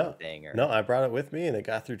they said No, anything or no, I brought it with me and it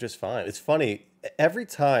got through just fine. It's funny, every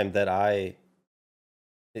time that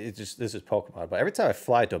this is Pokemon, but every time I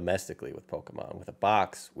fly domestically with Pokemon, with a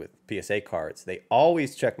box, with PSA cards, they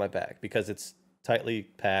always check my bag because it's tightly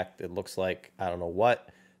packed. It looks like I don't know what.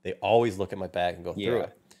 They always look at my bag and go through Yeah.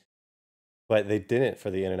 it. But they didn't for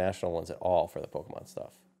the international ones at all for the Pokemon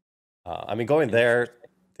stuff. I mean, going there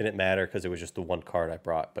didn't matter because it was just the one card I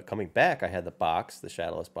brought. But coming back, I had the box, the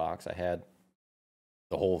Shadowless box. I had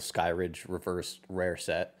the whole Skyridge reverse rare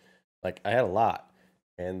set. Like, I had a lot,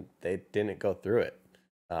 and they didn't go through it.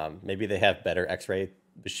 Maybe they have better X-ray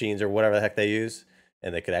machines or whatever the heck they use,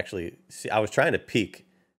 and they could actually see. I was trying to peek,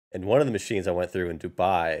 and one of the machines I went through in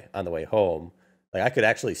Dubai on the way home, like I could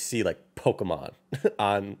actually see like Pokemon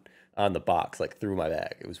on the box, like through my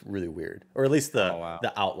bag. It was really weird, or at least the Oh, wow.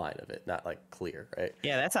 the outline of it, not like clear, right?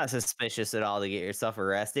 Yeah, that's not suspicious at all to get yourself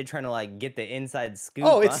arrested trying to like get the inside scoop.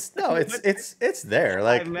 Oh, on it's no, it's there,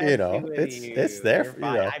 like I'm you know, messing with it's you. there, You're you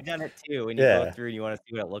fine. know, I've done it too. When you go yeah. through and you want to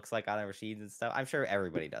see what it looks like on a machines and stuff. I'm sure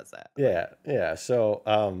everybody does that. Yeah.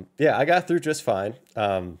 So, yeah, I got through just fine.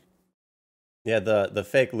 Yeah, the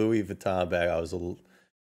fake Louis Vuitton bag, I was a little,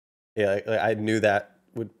 yeah, I knew that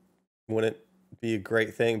wouldn't be a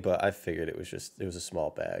great thing, but I figured it was a small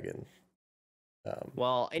bag, and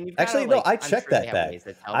Well, and you've actually, gotta, no, like, I I'm checked sure they that have bag. ways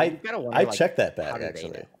to tell, but you've gotta wonder, I like, checked that how bag do they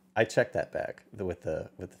actually. know? I checked that bag with the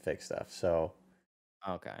fake stuff. So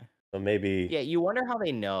Okay. maybe Yeah, you wonder how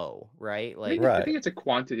they know, right? I Like, think I right, think it's a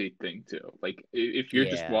quantity thing too. Like if you're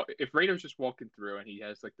just yeah. if Radar's just walking through and he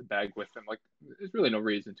has like the bag with him, like there's really no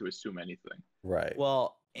reason to assume anything. right.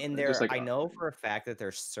 Well, and Just like I know for a fact that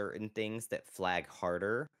there's certain things that flag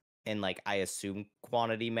harder, and like I assume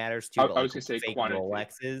quantity matters too, but I like was gonna say fake quantity.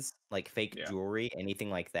 Rolexes, like fake Yeah. jewelry, anything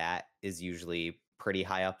like that is usually pretty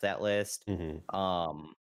high up that list. Hmm.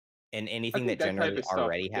 Um, and I anything think that that type generally of stuff.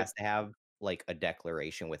 already Yeah. has to have like a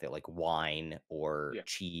declaration with it, like wine or Yeah.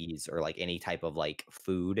 cheese or like any type of like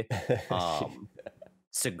food, um,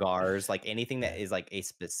 cigars, like anything that is like a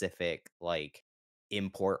specific like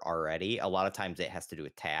import already. A lot of times it has to do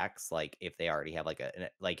with tax, like if they already have like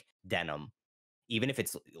like denim, even if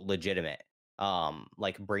it's legitimate.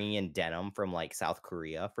 Like bringing in denim from like South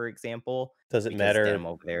Korea, for example, Does it because denim matter?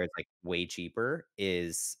 over there is like way cheaper,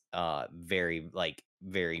 is very like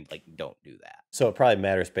don't do that. So it probably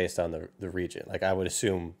matters based on the region. Like I would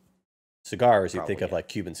assume cigars, you think Probably, of yeah. like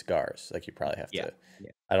Cuban cigars. Like you probably have Yeah, to.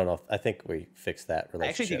 yeah. I don't know. I think we fixed that I actually think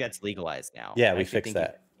relationship. that's legalized now. Yeah, I we actually fixed think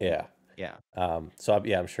that. Yeah. yeah. So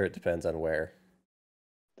I'm sure it depends on where.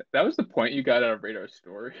 That was the point you got out of Radar's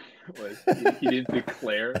story. Was he didn't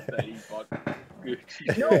declare that he bought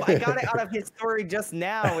Gucci? No, I got it out of his story just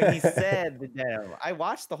now when he said no. I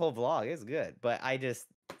watched the whole vlog. It's good, but I just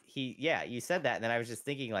you said that, and then I was just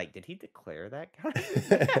thinking like, did he declare that kind of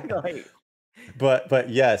thing? Like, But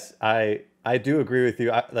yes, I do agree with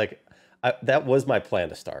you. That was my plan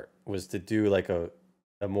to start, was to do like a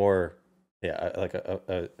more like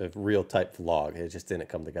a real type vlog. It just didn't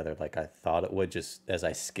come together like I thought it would, just as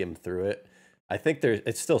I skimmed through it. I think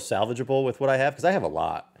it's still salvageable with what I have, because I have a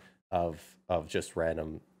lot of just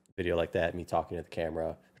random video like that, me talking to the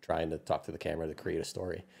camera, trying to talk to the camera to create a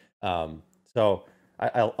story. So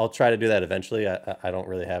I'll try to do that eventually. I don't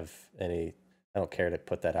really have any. I don't care to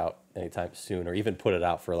put that out anytime soon, or even put it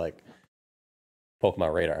out for like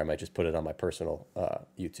Pokemon Radar. I might just put it on my personal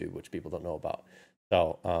YouTube, which people don't know about.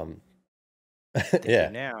 So yeah,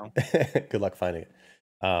 now. good luck finding it.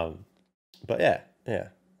 But yeah.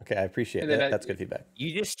 Okay, I appreciate that. That's good feedback.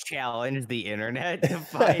 You just challenge the internet to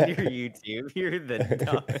find your YouTube. You're the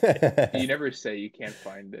dumbest. You never say you can't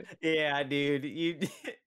find it. Yeah, dude.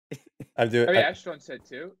 I'm doing. I mean, Ashton said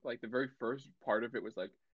too. Like the very first part of it was like,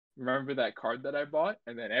 remember that card that I bought,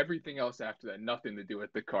 and then everything else after that, nothing to do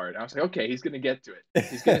with the card. I was like, okay, he's gonna get to it.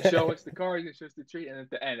 He's gonna show us the card. He's gonna show us the treat, and at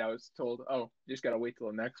the end, I was told, oh, you just gotta wait till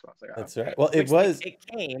the next one. I was like, oh, That's right. Well,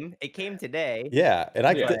 it came today. Yeah, and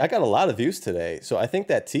I got a lot of views today. So I think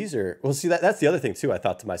that teaser. Well, see, that's the other thing too. I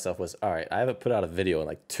thought to myself was, all right, I haven't put out a video in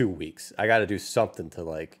like 2 weeks. I got to do something to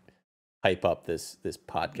like hype up this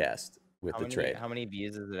podcast with the trade. How many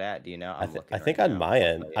views is it at? Do you know? I think on my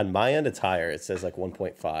end it's higher. It says like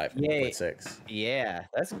 1.5, 1.6. Yeah,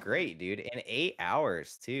 that's great, dude. In 8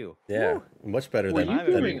 hours too. Yeah, much better than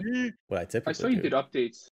what I typically do. I saw you did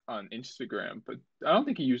updates on Instagram, but I don't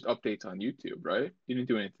think you used updates on YouTube, right? You didn't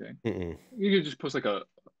do anything. You could just post like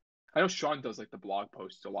I know Sean does like the blog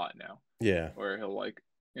posts a lot now. Yeah. Where he'll like,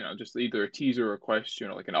 just either a teaser or a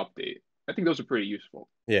question or like an update. I think those are pretty useful.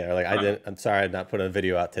 Yeah, like I'm sorry I'm not putting a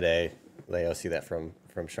video out today. Leo, see that from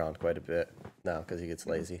Sean quite a bit now because he gets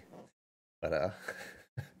lazy. But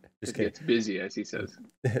just gets busy, as he says.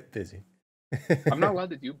 Busy. I'm not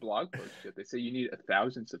allowed to do blog posts yet. They say you need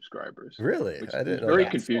 1,000 subscribers. Really? Which I didn't is very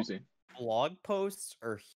confusing. Blog posts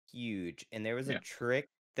are huge, and there was a trick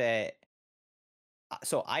that.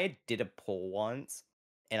 So I did a poll once,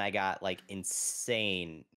 and I got like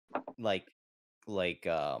insane, like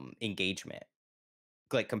engagement,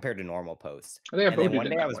 like compared to normal posts. I think and then one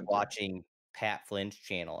day I was watching Pat Flynn's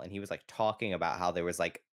channel, and he was like talking about how there was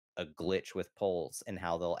like a glitch with polls and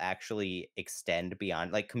how they'll actually extend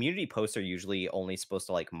beyond, like, community posts are usually only supposed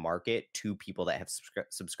to like market to people that have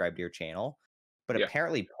subscribed to your channel, but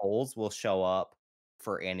apparently polls will show up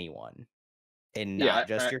for anyone and not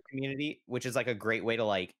just your community, which is like a great way to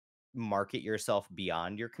like market yourself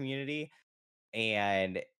beyond your community.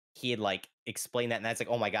 And he had like explained that, and that's like,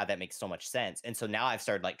 oh my god, that makes so much sense. And so now I've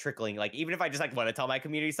started like trickling, like, even if I just like want to tell my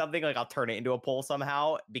community something, like I'll turn it into a poll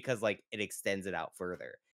somehow, because like it extends it out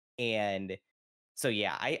further. And so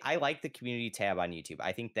yeah, I like the community tab on YouTube.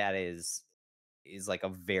 I think that is like a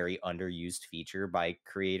very underused feature by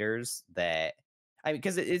creators. That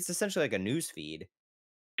because it's essentially like a news feed,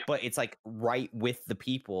 but it's like right with the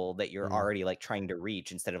people that you're already like trying to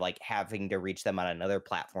reach, instead of like having to reach them on another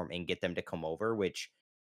platform and get them to come over, which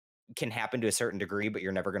can happen to a certain degree, but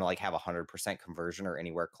you're never going to like have 100% conversion or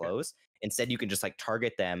anywhere close. Instead, you can just like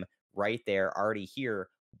target them right there, already here,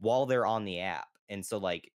 while they're on the app. And so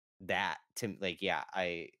like that, to like,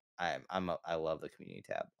 I love the community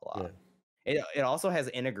tab a lot. It also has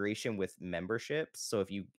integration with memberships. So if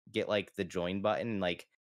you get like the join button and like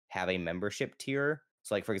have a membership tier,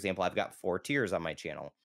 so like for example, I've got 4 tiers on my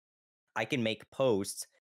channel. I can make posts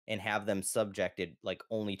and have them subjected like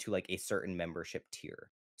only to like a certain membership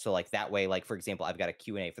tier. So like that way, like for example, I've got a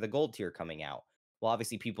Q&A for the gold tier coming out. Well,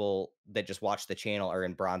 obviously people that just watch the channel are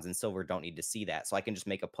in bronze and silver, don't need to see that. So I can just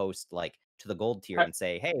make a post like to the gold tier and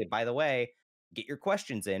say, hey, by the way, get your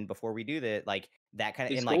questions in before we do that. Like that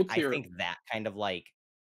kind of, and like I think that kind of like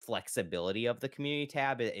flexibility of the community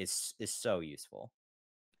tab is so useful.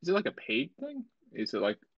 Is it like a paid thing? Is it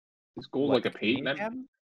like, is gold like a paid membership?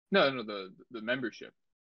 No, the membership.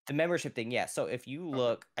 The membership thing, yeah. So if you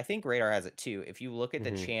look, I think Radar has it too. If you look at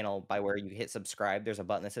the channel by where you hit subscribe, there's a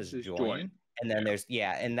button that says join. And then there's,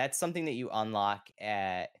 and that's something that you unlock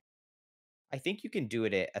at, I think you can do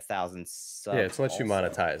it at 1,000 subs. Yeah, it's once you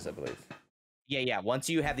monetize, I believe. Yeah. Once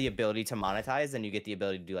you have the ability to monetize, then you get the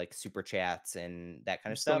ability to do like super chats and that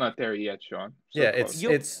kind I'm of still stuff. not there yet, Sean. So Yeah, close.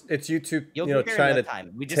 it's YouTube, You'll you know, get there in trying no to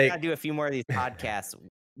time. We just gotta take do a few more of these podcasts,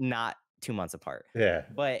 not 2 months apart. yeah.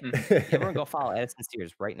 But Mhm. everyone go follow Edison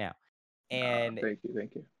Steers right now. And Thank you,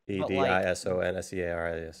 thank you. but like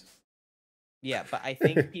EDISONSEARIS. yeah, but I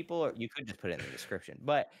think people are you could just put it in the description.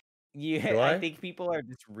 But Do I I? think people are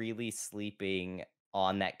just really sleeping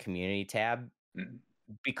on that community tab Mhm.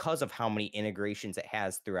 because of how many integrations it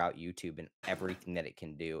has throughout YouTube and everything that it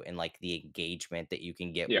can do and like the engagement that you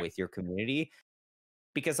can get Yeah, with your community.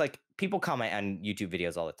 Because like people comment on YouTube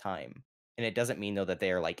videos all the time. And it doesn't mean though that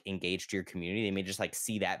they are like engaged to your community. They may just like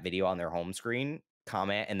see that video on their home screen,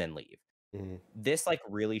 comment, and then leave. Mhm. This like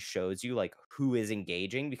really shows you like who is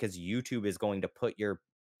engaging because YouTube is going to put your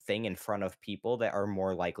thing in front of people that are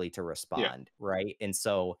more likely to yeah. respond, right? And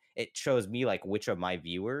so it shows me like which of my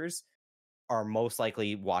viewers are most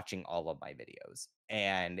likely watching all of my videos.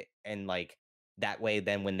 And like that way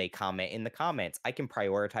then when they comment in the comments, I can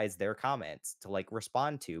prioritize their comments to like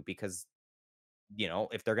respond to because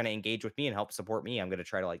if they're going to engage with me and help support me, I'm going to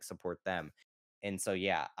try to like support them. And so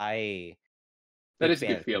yeah, I That big is a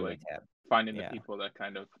fan of good the community feeling. tab. Finding the Yeah. people that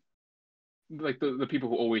kind of like the people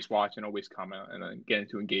who always watch and always comment and then getting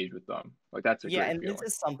to engage with them. Like that's a Yeah, great and this feeling.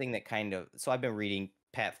 is something that kind of so I've been reading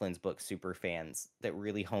Pat Flynn's book Super Fans that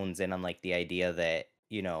really hones in on like the idea that,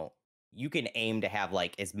 you can aim to have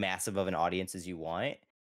like as massive of an audience as you want,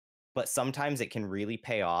 but sometimes it can really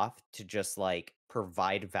pay off to just like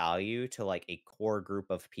provide value to like a core group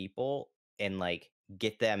of people and like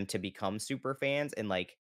get them to become super fans and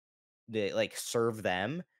like serve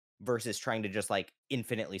them versus trying to just like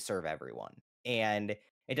infinitely serve everyone. And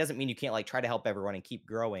it doesn't mean you can't like try to help everyone and keep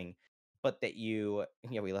growing, but that you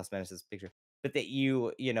yeah, we lost Menace's picture. But that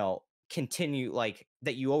continue like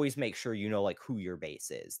that you always make sure like who your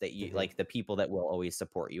base is, that you Mhm. like the people that will always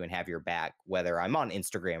support you and have your back, whether I'm on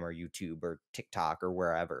Instagram or YouTube or TikTok or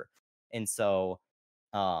wherever. And so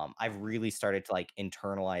I've really started to like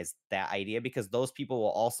internalize that idea because those people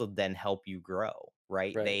will also then help you grow,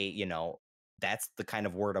 right? Right. That's the kind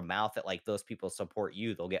of word of mouth that like those people support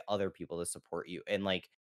you, they'll get other people to support you. And like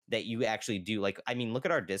that you actually do like I mean, look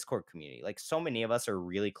at our Discord community. Like so many of us are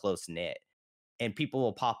really close knit and people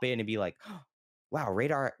will pop in and be like, wow,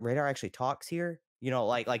 radar actually talks here,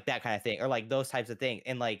 like that kind of thing or like those types of things.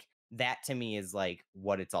 And like that to me is like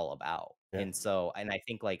what it's all about. Yeah. And I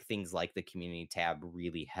think like things like the community tab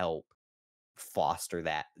really help foster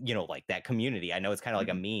that, like that community. I know it's kind of like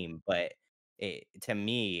a Mhm. meme, but to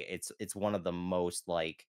me, it's one of the most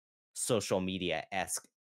like social media-esque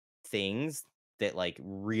things that like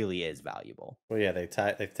really is valuable. Well, yeah, they've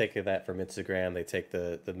taken that from Instagram. They take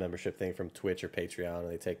the membership thing from Twitch or Patreon, and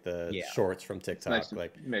they take the Yeah. shorts from It's nice TikTok. to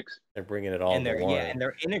Like mix. they're bringing it all into one. And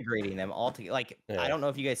they're integrating them all together. Like I Yeah. don't know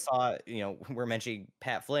if you guys saw, we're mentioning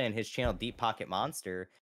Pat Flynn, his channel Deep Pocket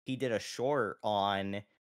Monster. He did a short on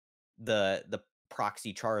the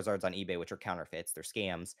proxy Charizards on eBay, which are counterfeits, they're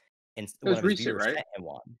scams. And It one was of his recent, viewers right? sent him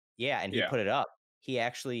one. Yeah, and he Yeah. put it up.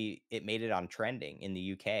 It made it on trending in the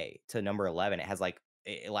UK to number 11. It has like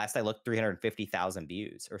last I looked 350,000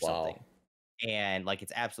 views or Wow. something. And like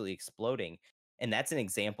it's absolutely exploding. And that's an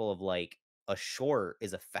example of like a short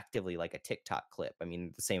is effectively like a TikTok clip. I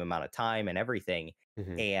mean, the same amount of time and everything.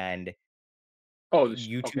 Mhm. And Oh, this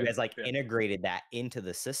YouTube okay. has like Yeah. integrated that into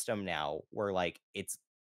the system now where like it's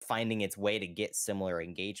finding its way to get similar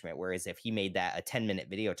engagement. Whereas if he made that a 10-minute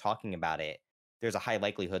video talking about it, there's a high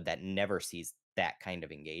likelihood that never sees that kind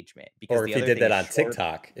of engagement. Because Or the if he other did thing that is on short.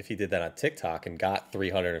 TikTok, and got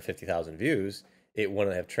 350,000 views, it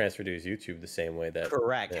wouldn't have transferred to his YouTube the same way that.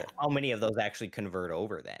 Correct. Yeah. How many of those actually convert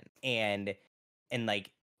over then? And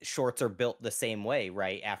like shorts are built the same way,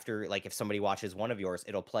 right? After like if somebody watches one of yours,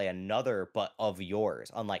 it'll play another but of yours,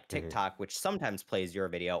 unlike Mhm. TikTok, which sometimes plays your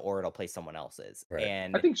video or it'll play someone else's. Right.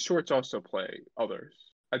 I And think shorts also play others.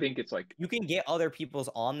 I think it's like you can get other people's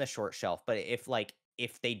on the short shelf, but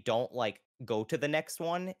if they don't like go to the next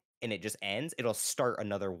one and it just ends, it'll start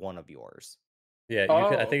another one of yours. Yeah, you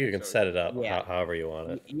can. I oh, think you okay. can So set it up Yeah. however you want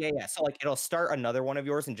it. Yeah. So like it'll start another one of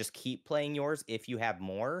yours and just keep playing yours if you have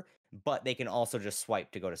more, but they can also just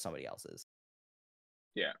swipe to go to somebody else's.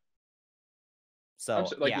 yeah. I'm So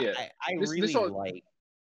so, like yeah, yeah. I This really all like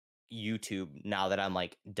YouTube now that I'm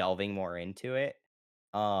like delving more into it.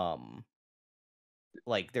 Um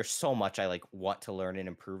like there's so much I like want to learn and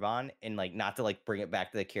improve on. And like not to like bring it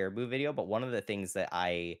back to the caribou video, but one of the things that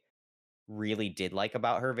I really did like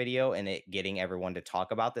about her video and it getting everyone to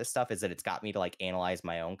talk about this stuff is that it's got me to like analyze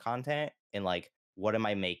my own content and like what am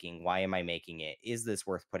I making? Why am I making it? Is this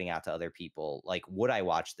worth putting out to other people? Like would I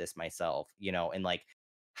watch this myself? And like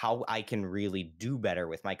how I can really do better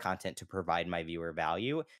with my content to provide my viewer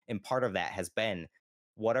value. And part of that has been,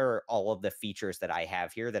 what are all of the features that I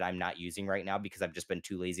have here that I'm not using right now because I've just been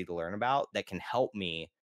too lazy to learn about, that can help me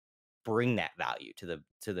bring that value to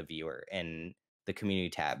the viewer? And the community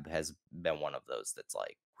tab has been one of those that's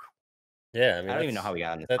like, Yeah, I I mean don't even know how we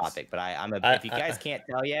got on this that's topic, but I'm a, if you I guys can't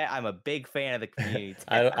tell yet, I'm a big fan of the community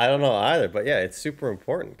tab. I don't know either, but yeah, it's super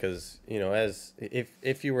important because as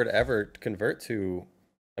if you were to ever convert to,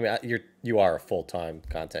 I mean, you are a full-time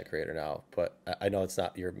content creator now, but I know it's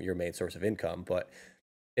not your main source of income. But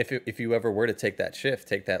if you ever were to take that shift,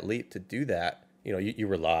 take that leap to do that, you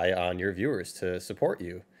rely on your viewers to support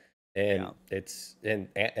you, Yeah. and it's and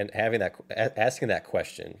having asking that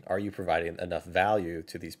question, are you providing enough value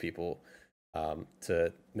to these people,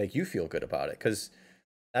 to make you feel good about it? Because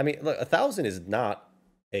I mean, look, 1,000 is not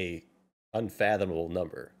a unfathomable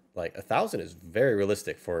number. Like 1,000 is very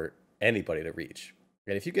realistic for anybody to reach.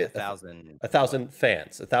 And if you A get thousand a what? thousand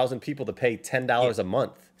fans, 1,000 people to pay Yeah. $10 a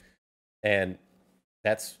month, and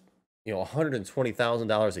that's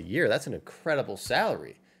 $120,000 a year. That's an incredible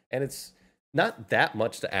salary, and it's not that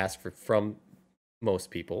much to ask for from most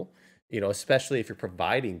people. Especially if you're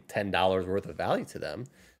providing $10 worth of value to them.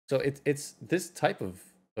 So it's this type of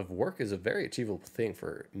work is a very achievable thing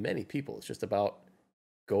for many people. It's just about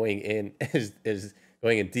going in as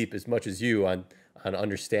going in deep as much as you on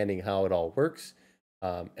understanding how it all works,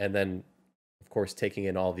 and then of course taking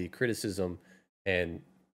in all the criticism and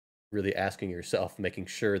really asking yourself, making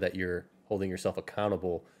sure that you're holding yourself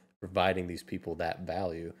accountable, providing these people that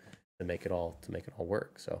value to make it all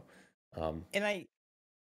work. So, And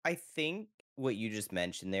I think what you just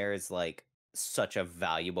mentioned there is like such a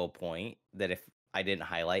valuable point that if I didn't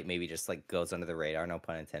highlight, maybe just like goes under the radar, no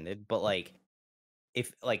pun intended. But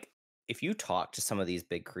if like if you talk to some of these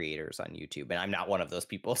big creators on YouTube, and I'm not one of those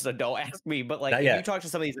people, so don't ask me, but like not if you yet. talk to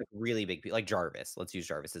some of these like really big people, like Jarvis, let's use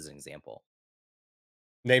Jarvis as an example.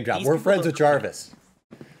 Name drop. These We're people friends don't with like Jarvis.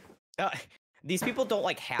 uh, these people don't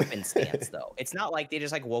like happenstance though. It's not like they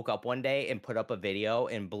just like woke up one day and put up a video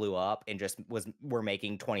and blew up and just were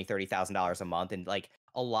making 20, $30,000 a month. And like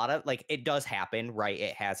a lot of like, it does happen, right?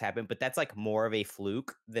 It has happened, but that's like more of a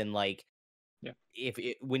fluke than like, Yeah.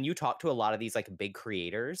 when you talk to a lot of these like big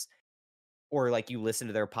creators, or like you listen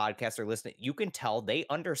to their podcast or listen, you can tell they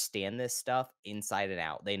understand this stuff inside and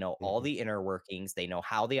out. They know all Mhm. the inner workings. They know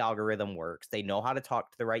how the algorithm works. They know how to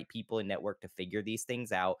talk to the right people in network to figure these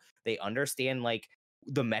things out. They understand like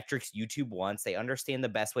the metrics YouTube wants. They understand the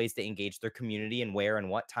best ways to engage their community and where and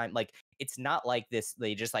what time. Like it's not like this,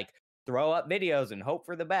 they just like throw up videos and hope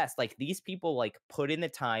for the best. Like these people like put in the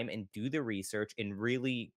time and do the research and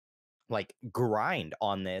really like grind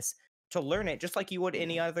on this to learn it, just like you would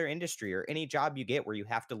any other industry or any job you get where you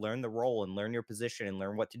have to learn the role and learn your position and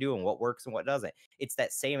learn what to do and what works and what doesn't. It's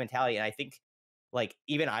that same mentality. And I think like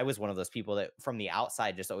even I was one of those people that from the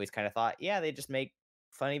outside just always kind of thought, yeah, they just make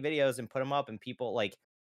funny videos and put them up and people like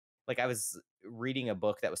I was reading a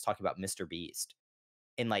book that was talking about Mr. Beast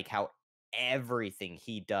and like how everything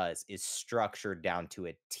he does is structured down to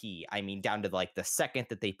a T. I mean, down to like the second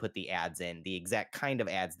that they put the ads in, the exact kind of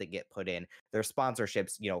ads that get put in, their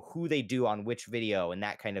sponsorships, who they do on which video and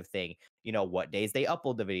that kind of thing, what days they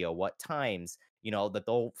upload the video, what times, that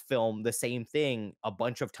they'll film the same thing a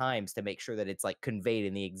bunch of times to make sure that it's like conveyed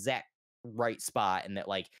in the exact right spot and that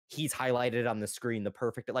like he's highlighted on the screen the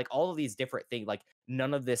perfect, like all of these different things, like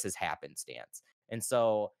none of this is happenstance. And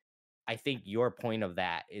so I think your point of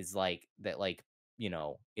that is like that, like,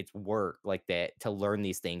 it's work like that to learn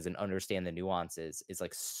these things and understand the nuances is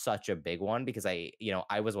like such a big one because I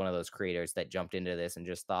was one of those creators that jumped into this and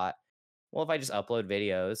just thought, well, if I just upload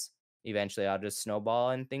videos, eventually I'll just snowball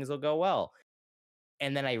and things will go well.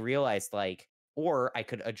 And then I realized like, or I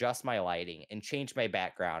could adjust my lighting and change my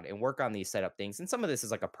background and work on these setup things. And some of this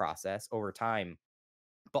is like a process over time,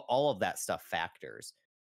 but all of that stuff factors.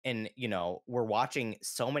 And, we're watching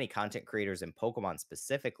so many content creators in Pokemon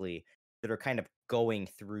specifically that are kind of going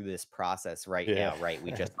through this process right Yeah. now, right?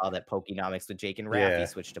 We just saw that Pokenomics with Jake and Raffy Yeah.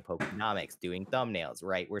 switched to Pokenomics doing thumbnails,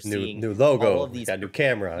 right? We're New seeing new all logo. of these Got a new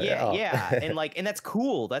camera. yeah, Oh. yeah. And that's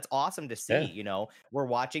cool. That's awesome to see, Yeah. We're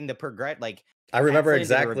watching the progress like I Pat remember Flynn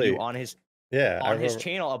did a review exactly. on his Yeah, I remember.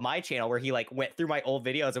 channel of my channel where he like went through my old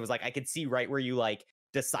videos. It was like I could see right where you like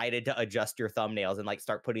decided to adjust your thumbnails and like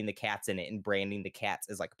start putting the cats in it and branding the cats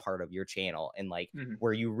as like part of your channel and like Mhm.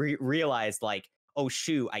 where you realized like, oh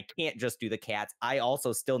shoot, I can't just do the cats. I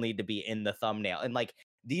also still need to be in the thumbnail. And like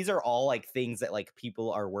these are all like things that like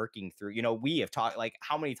people are working through. We have talked like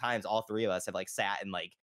how many times all three of us have like sat and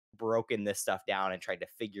like broken this stuff down and tried to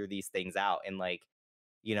figure these things out and like,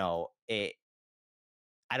 it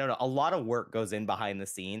I don't know, a lot of work goes in behind the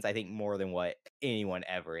scenes. I think more than what anyone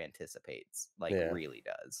ever anticipates, like Yeah. really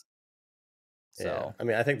does. Yeah. So I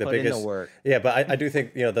mean, I think the put in the biggest, work. yeah, but I do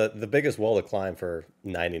think, you know, the biggest wall to climb for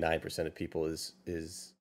 99% of people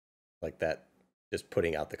is like that, just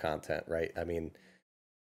putting out the content, right? I mean,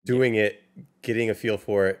 doing it, getting a feel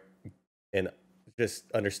for it, and just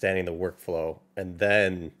understanding the workflow, and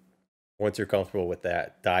then once you're comfortable with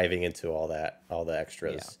that, diving into all the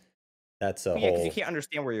extras. That's a Well, yeah, because you whole can't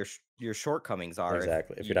understand where your shortcomings are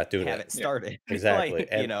exactly if if you're you not doing haven't it. started. Exactly.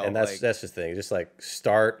 Like, you And know, that's like that's the thing. Just like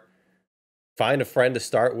start, find a friend to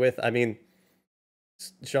start with. I mean,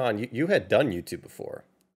 Sean, you had done YouTube before,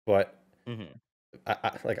 but mhm.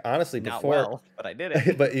 like honestly Not before, well, but I did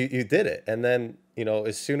it. but you did it. And then, you know,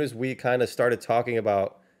 as soon as we kind of started talking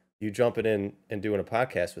about you jumping in and doing a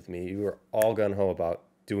podcast with me, you were all gun ho about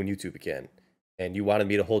doing YouTube again. And you wanted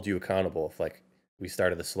me to hold you accountable if like we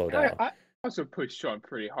started to slow down. I also pushed Sean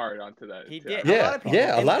pretty hard onto that. He too. did. A Yeah, lot of people,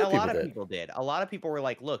 yeah, a and lot a of people lot of did. people did. A lot of people were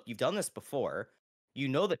like, "Look, you've done this before. You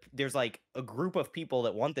know that there's like a group of people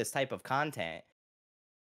that want this type of content."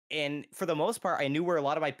 And for the most part, I knew where a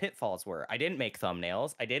lot of my pitfalls were. I didn't make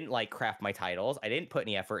thumbnails. I didn't like craft my titles. I didn't put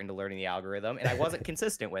any effort into learning the algorithm, and I wasn't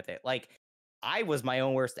consistent with it. Like I was my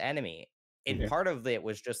own worst enemy. And Mhm. part of it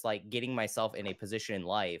was just like getting myself in a position in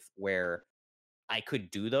life where I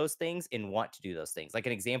could do those things and want to do those things. Like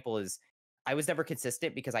an example is I was never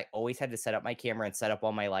consistent because I always had to set up my camera and set up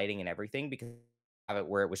all my lighting and everything because I have it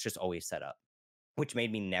where it was just always set up, which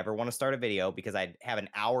made me never want to start a video because I'd have an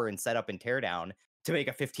hour in setup and teardown to make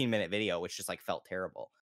a 15-minute video, which just like felt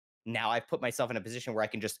terrible. Now I've put myself in a position where I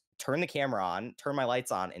can just turn the camera on, turn my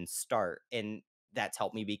lights on, and start. And that's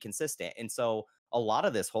helped me be consistent. And so a lot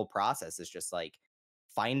of this whole process is just like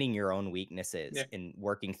finding your own weaknesses Yeah. and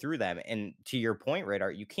working through them. And to your point,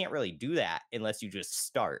 Radar, you can't really do that unless you just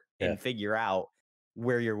start Yeah. and figure out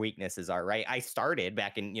where your weaknesses are, right? I started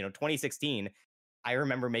back in, 2016. I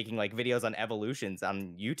remember making like videos on evolutions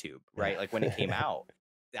on YouTube, right? Like when it came out.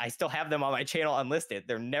 I still have them on my channel unlisted.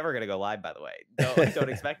 They're never gonna go live, by the way. Don't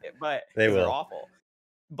expect it, but They because they're will. awful.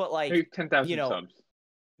 But like, Maybe 10,000 subs.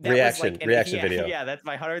 that was like Reaction yeah, video. yeah, that's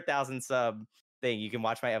my 100,000 sub thing. You can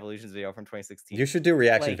watch my evolutions video from 2016. You should do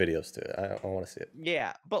reaction Like, videos too. I want to see it.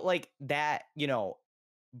 yeah, but like that,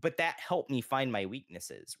 but that helped me find my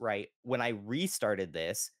weaknesses, right? When I restarted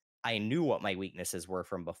this, I knew what my weaknesses were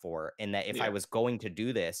from before, and that if I Yeah. was going to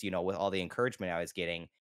do this, with all the encouragement I was getting,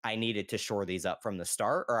 I needed to shore these up from the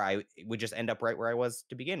start, or I would just end up right where I was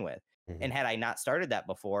to begin with. Mhm. And had I not started that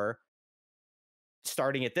before,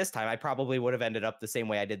 starting at this time, I probably would have ended up the same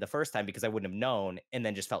way I did the first time because I wouldn't have known and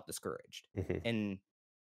then just felt discouraged. Mhm. And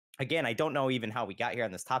again, I don't know even how we got here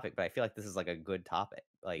on this topic, but I feel like this is like a good topic.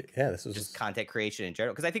 Like Yeah, this was just content creation in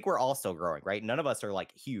general. Cause I think we're all still growing, right? None of us are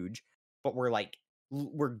like huge, but we're like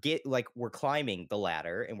we're climbing the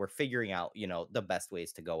ladder and we're figuring out, the best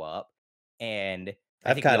ways to go up. And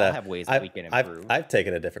I think we all have ways that we can improve. I've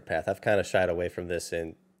taken a different path. I've kind of shied away from this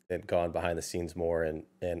and gone behind the scenes more. And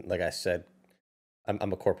like I said,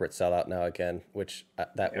 I'm a corporate sellout now again, which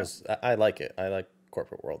was I like it. I like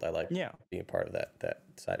corporate world. I like being part of that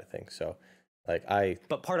side of things. So like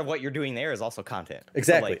but part of what you're doing there is also content.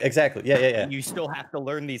 Exactly. So like, exactly. Yeah. You still have to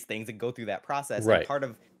learn these things and go through that process. Right. And part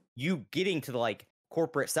of you getting to the like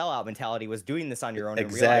corporate sellout mentality was doing this on your own and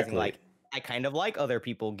Exactly. realizing like I kind of like other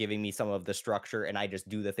people giving me some of the structure and I just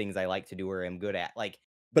do the things I like to do or am good at. Like,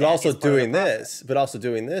 but that also is part of the doing process.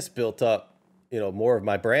 this built up, more of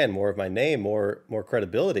my brand, more of my name, more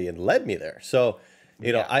credibility, and led me there. So,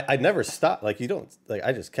 I never stopped. Like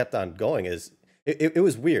I just kept on going. It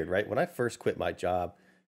was weird, right? When I first quit my job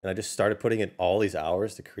and I just started putting in all these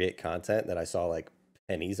hours to create content that I saw like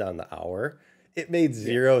pennies on the hour, it made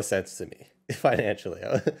zero sense to me financially.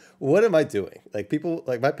 What am I doing? Like people,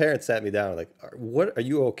 like my parents sat me down, like, what are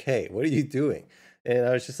you okay? What are you doing? And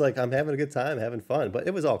I was just like, I'm having a good time, having fun, but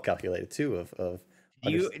it was all calculated too of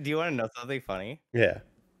Do you want to know something funny? yeah.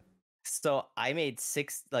 So I made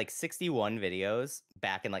 61 videos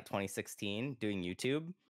back in like 2016 doing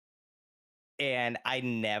YouTube, and I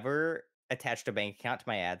never attached a bank account to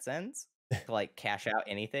my AdSense to like cash out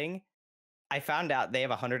anything. I found out they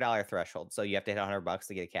have $100 threshold, so you have to hit $100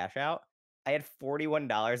 to get a cash out. I had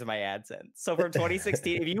 $41 in my AdSense. So from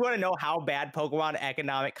 2016, if you want to know how bad Pokemon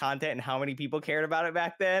economic content and how many people cared about it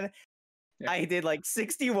back then, I did like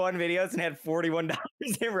 61 videos and had $41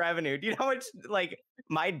 in revenue. Do you know how much like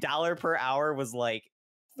my dollar per hour was like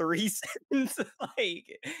 3 cents?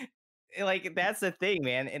 like that's the thing,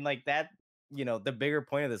 man. And like that, the bigger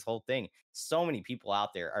point of this whole thing, so many people out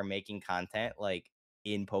there are making content like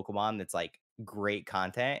in Pokemon that's like great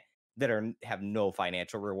content have no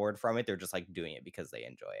financial reward from it. They're just like doing it because they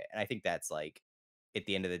enjoy it. And I think that's like at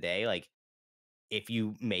the end of the day, like if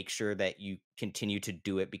you make sure that you continue to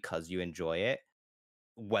do it because you enjoy it,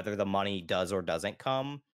 whether the money does or doesn't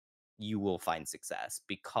come, you will find success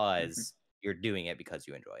because you're doing it because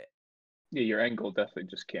you enjoy it. Yeah, your end goal definitely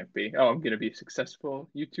just can't be, oh, I'm gonna be a successful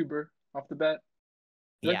YouTuber off the bat.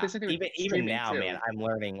 Like Yeah, the same thing with even streaming now, too. man, I'm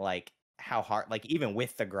learning like how hard, like even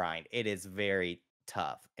with the grind, it is very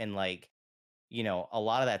tough. And like, you know, a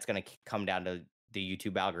lot of that's going to come down to the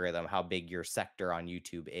YouTube algorithm, how big your sector on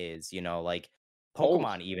YouTube is, you know, like Old.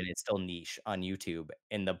 Pokemon even is still niche on YouTube,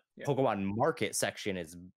 and the Yeah. Pokemon market section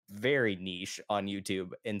is very niche on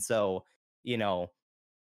YouTube. And so, you know,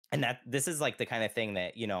 and that this is like the kind of thing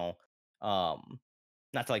that, you know,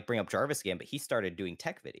 not to like bring up Jarvis again, but he started doing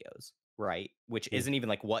tech videos, right? Which isn't even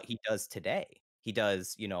like what he does today. He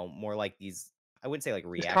does, you know, more like these, I wouldn't say like It's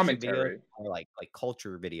reaction videos, commentary. or like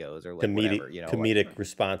culture videos, or like whatever, you know, comedic like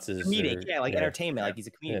responses, comedic, or, yeah, like entertainment, like he's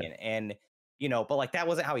a yeah. comedian. And you know, but like that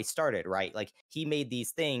wasn't how he started, right? Like he made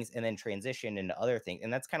these things and then transitioned into other things,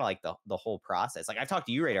 and that's kind of like the whole process. Like I've talked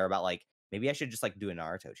to you, Radar, about like maybe I should just like do a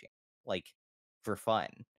Naruto channel, like for fun,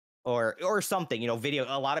 or something, you know, video.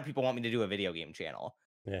 A lot of people want me to do a video game channel.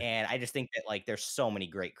 Yeah. And I just think that like there's so many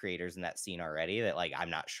great creators in that scene already that like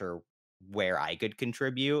I'm not sure where I could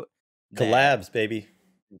contribute. that Collabs, baby.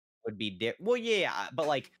 would be well, yeah, but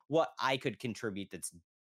like what I could contribute that's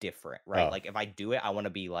different, right? Oh. Like if I do it, I want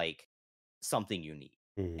to be like something unique.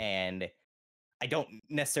 Mhm. And I don't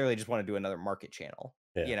necessarily just want to do another market channel.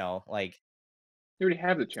 Yeah. You know, like You already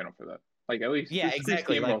have the channel for that. Like at least yeah, the Squeaks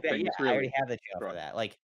exactly. Game Like World that, thing yeah, is I really already have the channel for strong. that.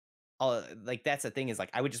 Like that's the thing, is like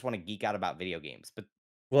I would just want to geek out about video games, but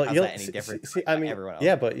Well, how's you'll that any different see, from I mean, everyone else?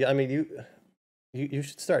 yeah, but I mean, you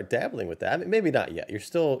should start dabbling with that. I mean, maybe not yet. You're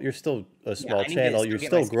still a small I need to channel. still You're get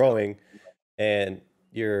still my signal. growing, and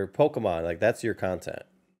your Pokemon, like that's your content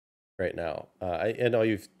right now. I know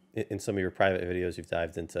you've in some of your private videos you've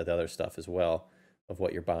dived into the other stuff as well, of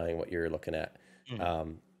what you're buying, what you're looking at.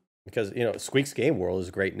 Mhm. Because you know, Squeaks Game World is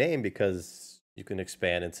a great name because you can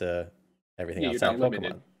expand into everything Yeah, you're outside not of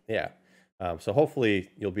limited. Pokemon. Yeah. So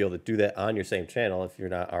hopefully you'll be able to do that on your same channel if you're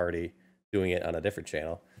not already doing it on a different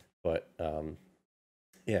channel. But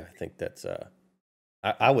yeah, I think that's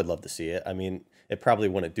I would love to see it. I mean, it probably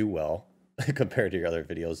wouldn't do well compared to your other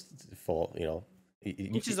videos. Full, you know,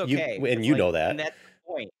 Which is okay. and you Like, know and that. that's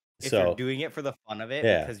the point. If you're So doing it for the fun of it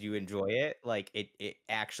yeah, because you enjoy it, like it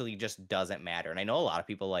actually just doesn't matter. And I know a lot of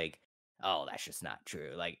people like, oh, that's just not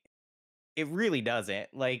true. Like it really doesn't.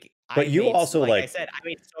 Like but you also like I like said, I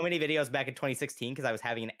made so many videos back in 2016 because I was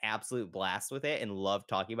having an absolute blast with it and loved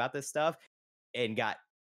talking about this stuff, and got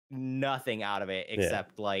nothing out of it yeah,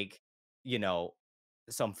 except like, you know,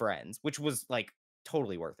 some friends, which was like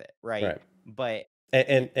totally worth it, right? right. But yeah,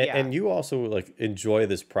 And you also like enjoy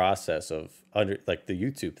this process of like the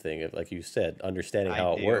YouTube thing of, like you said, understanding I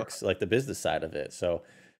how it do. works, like the business side of it. So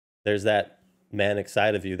there's that manic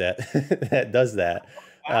side of you that that does that.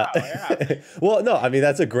 Wow, yeah. Well, no, I mean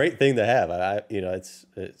that's a great thing to have. You know, it's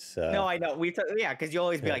No, I know. Yeah, because you'll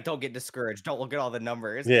always be yeah, like, "Don't get discouraged. Don't look at all the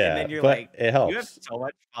numbers." And yeah, then you're but like, it you have helps. so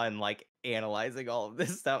much fun like analyzing all of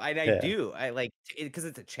this stuff. And I Yeah, do. I like because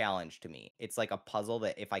it's a challenge to me. It's like a puzzle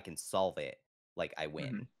that if I can solve it, like I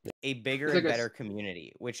win. A bigger It's and like better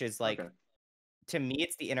community, which is like, okay. to me,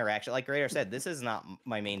 it's the interaction. Like Radar said, this is not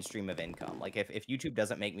my main stream of income. Like if YouTube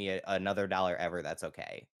doesn't make me another dollar ever, that's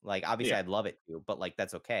okay. Like obviously Yeah. I'd love it to, but like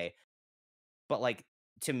that's okay. But like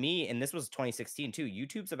to me, and this was 2016 too,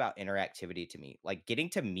 YouTube's about interactivity to me. Like getting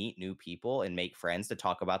to meet new people and make friends to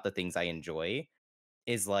talk about the things I enjoy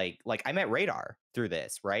is like I met Radar through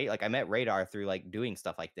this, right? Like I met Radar through like doing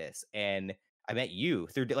stuff like this. And I met you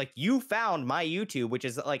through like you found my YouTube, which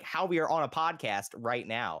is like how we are on a podcast right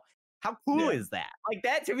now. How cool Yeah. is that? Like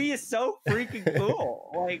that to me is so freaking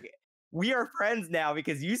cool. Like we are friends now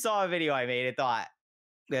because you saw a video I made and thought,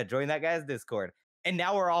 yeah, join that guy's Discord. And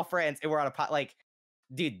now we're all friends and we're on a pod. Like,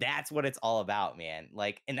 dude, that's what it's all about, man.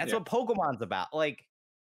 Like, and that's Yeah. what Pokemon's about. Like,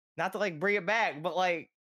 not to like bring it back, but like,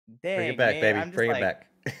 bring it dang, back, man, baby. Bring it back.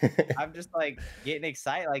 I'm just like getting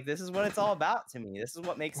excited. Like, this is what it's all about to me. This is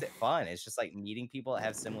what makes it fun. It's just like meeting people that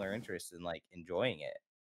have similar interests and like enjoying it.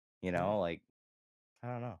 You know, like, I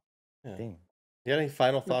don't know. Yeah. Dang. You got any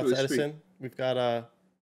final That's thoughts, really sweet. Edison? We've got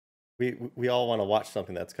we all want to watch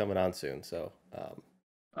something that's coming on soon. So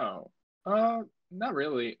Oh. Not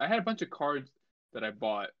really. I had a bunch of cards that I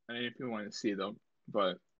bought. I didn't know if you wanted to see them,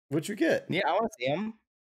 but what'd you get? Yeah, I want to see him.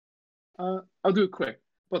 I'll do it quick.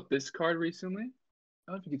 Bought this card recently.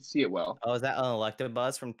 I don't know if you can see it well. Oh, is that an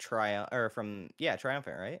Electabuzz from Triumph or from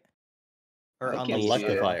Triumphant, right? Or I can't Unleashed see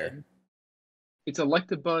it. Electivire. Unlimited? It's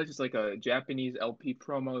Electabuzz. It's like a Japanese LP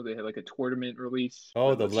promo. They had like a tournament release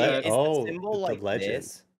Oh, for the the Yeah, set. is the oh, symbol the like legend.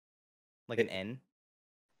 this? Like an It, N?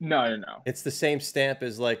 No. it's the same stamp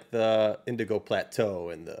as like the Indigo Plateau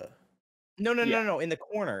and the. Yeah, No. In the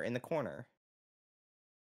corner. In the corner.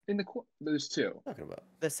 there's two. Talking about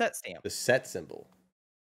The set stamp. the set symbol.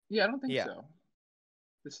 Yeah, I don't think Yeah. so.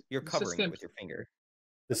 You're The set covering it stamp. with your finger.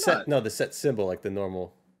 The I'm set, not. no, the set symbol, like the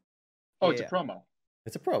normal. Oh, Yeah, it's a yeah. promo.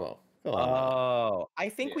 It's a promo. Come on now. Oh, I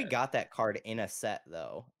think we Yeah. got that card in a set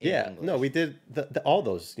though, in Yeah, English. no, we did all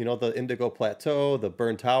those. You know, the Indigo Plateau, the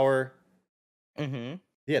Burn Tower. Mm-hmm.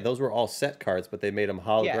 Yeah, those were all set cards, but they made them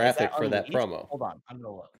Yeah, is that holographic for that Unleashed? promo. Hold on, I'm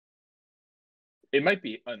gonna look. It might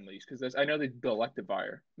be Unleashed because I know they did the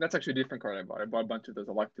Electivire. That's actually a different card I bought. I bought a bunch of those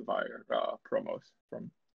Electivire promos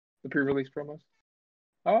from the pre-release promos.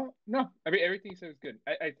 Oh no, I mean everything you said was good.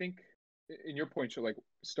 I think in your point, you're like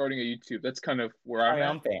starting a YouTube. That's kind of where I'm at.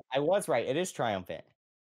 Triumphant. I was right. It is triumphant.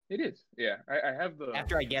 It is, yeah. I have the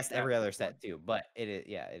After I guessed every other one. set too, but it is,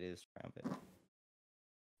 yeah, it is triumphant.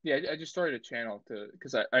 Yeah, I just started a channel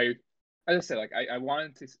because I as I said, like I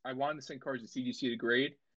wanted to send cards to CGC to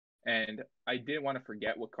grade, and I didn't want to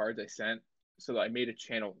forget what cards I sent, so that I made a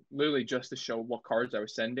channel literally just to show what cards I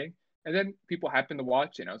was sending, and then people happened to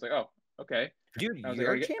watch it. And I was like, oh, okay. Dude, I was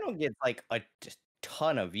your like, channel gets like a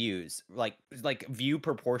ton of views, like view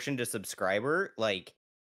proportion to subscriber, like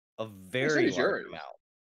a so very does large yours. amount.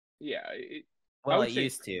 Yeah, Well, it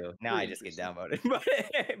used to. Now I just get interesting.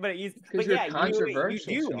 downvoted, but it used. Because But you're yeah, you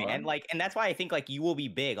controversial, do, Sean. man. Like, and that's why I think like you will be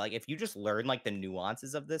big. Like, if you just learn like the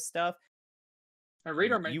nuances of this stuff, And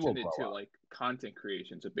Radar you will mentioned it blow too. up. Like content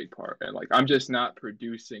creation is a big part, and like I'm just not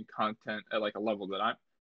producing content at like a level that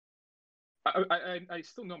I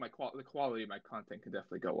still know the quality of my content can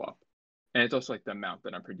definitely go up, and it's also like the amount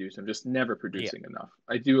that I'm producing. I'm just never producing enough.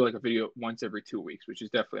 I do like a video once every 2 weeks, which is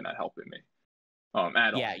definitely not helping me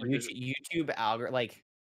at Yeah, all. Like, YouTube algorithm, like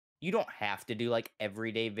you don't have to do like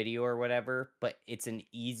everyday video or whatever, but it's an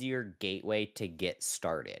easier gateway to get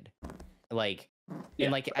started. Like, yeah,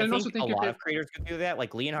 and like I and think also a think lot of creators could do that.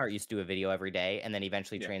 Like Leonhardt used to do a video every day and then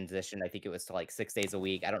eventually Yeah. transitioned. I think it was to like 6 days a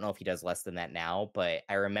week. I don't know if he does less than that now, but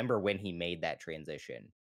I remember when he made that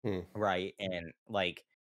transition. Right. And like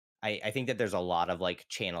I think that there's a lot of like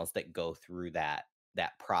channels that go through that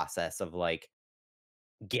process of like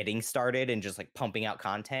getting started and just like pumping out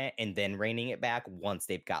content and then reining it back once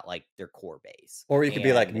they've got like their core base. Or you could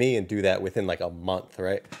be like And me and do that within like a month,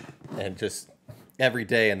 right? And just every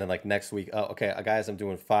day, and then like next week, oh, okay, guys, I'm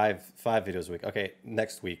doing five videos a week. Okay,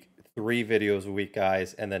 next week, 3 videos a week,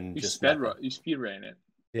 guys, and then you just speed ran it.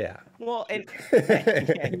 Yeah. well, and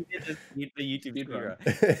yeah, he did the YouTube speed run.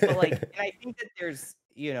 But like, and I think that there's,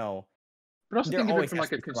 you know, But also there think of it always from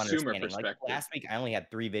has like a to be some consumer understanding. Like perspective. last week, I only had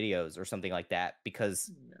 3 videos or something like that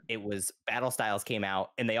because it was Battle Styles came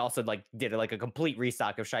out and they also like did like a complete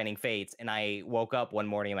restock of Shining Fates. And I woke up one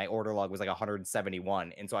morning and my order log was like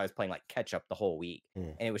 171, and so I was playing like catch up the whole week.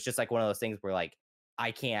 And it was just like one of those things where like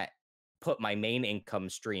I can't put my main income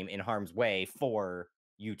stream in harm's way for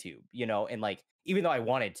YouTube, you know, and like even though I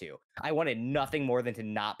wanted nothing more than to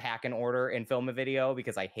not pack an order and film a video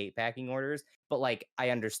because I hate packing orders. But like I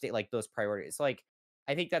understand like those priorities. So like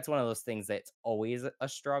I think that's one of those things that's always a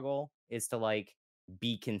struggle is to like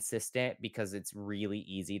be consistent because it's really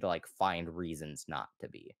easy to like find reasons not to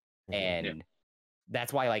be. And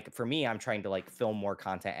that's why like for me, I'm trying to like film more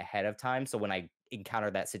content ahead of time. So when I encounter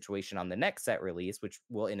that situation on the next set release, which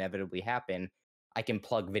will inevitably happen, I can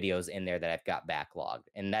plug videos in there that I've got backlogged.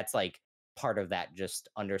 And that's like part of that, just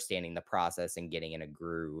understanding the process and getting in a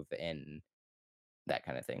groove and that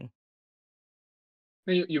kind of thing.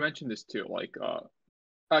 You mentioned this too, like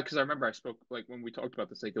because I remember I spoke like when we talked about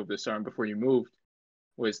this like over the summer before you moved,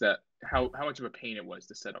 was that how much of a pain it was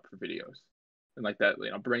to set up for videos and like that, you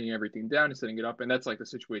know, bringing everything down and setting it up. And that's like the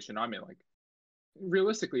situation I'm in. Like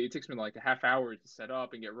realistically, it takes me like a half hour to set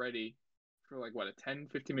up and get ready for like what, a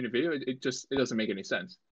 10-15 minute video. It doesn't make any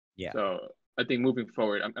sense. Yeah. So I think moving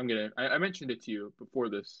forward, I mentioned it to you before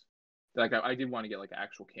this, like I did want to get like an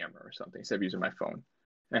actual camera or something instead of using my phone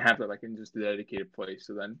and have that like in just a dedicated place.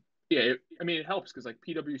 So then yeah, it helps because like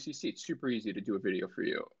PWCC, it's super easy to do a video for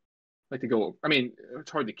you. Like to go, I mean,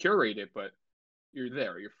 it's hard to curate it, but you're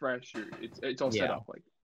there, you're fresh, it's all set up. Like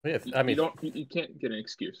you can't get an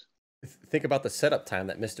excuse. Think about the setup time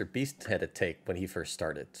that Mr. Beast had to take when he first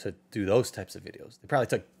started to do those types of videos. They probably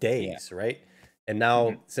took days, right? And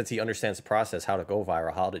now, since he understands the process, how to go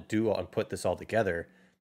viral, how to do and put this all together,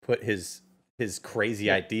 put his crazy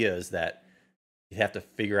ideas that you have to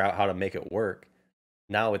figure out how to make it work.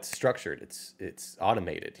 Now it's structured. It's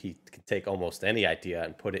automated. He can take almost any idea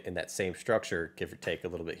and put it in that same structure, give or take a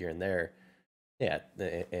little bit here and there. Yeah,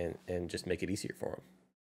 and just make it easier for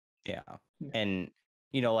them. Yeah. And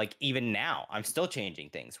like even now I'm still changing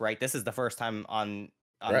things, right? This is the first time on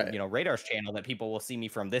Right. Radar's channel that people will see me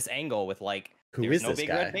from this angle with like Who there's is no this big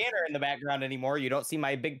guy? red banner in the background anymore. You don't see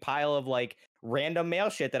my big pile of like random mail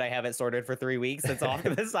shit that I haven't sorted for 3 weeks that's off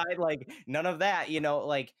to the side, like none of that,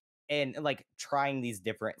 like and like trying these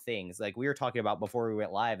different things. Like we were talking about before we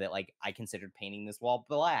went live that like I considered painting this wall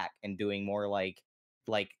black and doing more like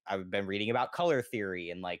I've been reading about color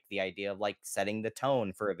theory and like the idea of like setting the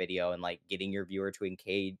tone for a video and like getting your viewer to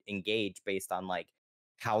engage based on like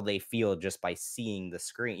how they feel just by seeing the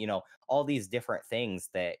screen, all these different things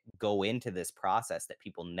that go into this process that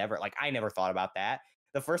people never like. I never thought about that.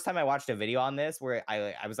 The first time I watched a video on this where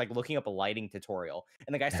I was like looking up a lighting tutorial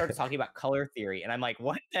and the guy started talking about color theory and I'm like,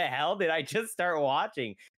 what the hell did I just start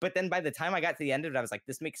watching? But then by the time I got to the end of it, I was like,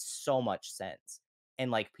 this makes so much sense.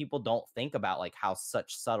 And like people don't think about like how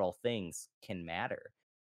such subtle things can matter,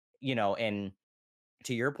 and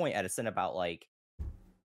to your point, Edison, about like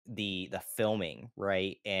the filming,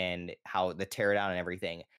 right, and how the teardown and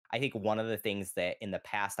everything. I think one of the things that in the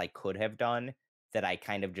past I could have done that I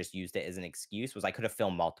kind of just used it as an excuse was I could have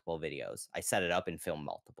filmed multiple videos. I set it up and filmed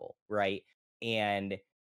multiple, right? And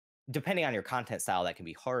depending on your content style, that can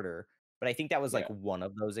be harder. But I think that was like one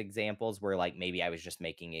of those examples where like maybe I was just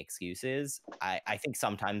making excuses. I think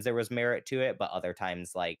sometimes there was merit to it, but other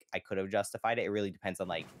times like I could have justified it. It really depends on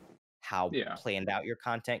like how planned out your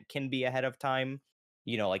content can be ahead of time.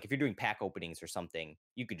 Like if you're doing pack openings or something,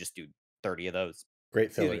 you could just do 30 of those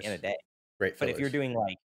Great fillers in a day. Great But fillers. if you're doing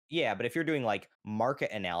like, but if you're doing like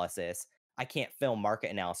market analysis, I can't film market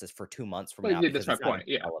analysis for 2 months from now. That's my point.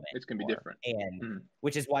 Yeah, it's gonna be different, and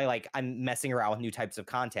which is why like I'm messing around with new types of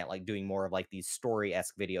content, like doing more of like these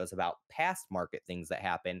story-esque videos about past market things that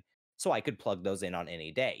happen, so I could plug those in on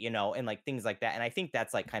any day, and like things like that. And I think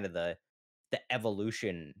that's like kind of the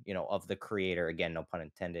evolution, of the creator. Again, no pun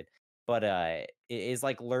intended. But it is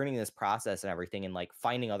like learning this process and everything, and like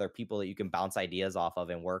finding other people that you can bounce ideas off of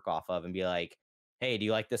and work off of, and be like, hey, do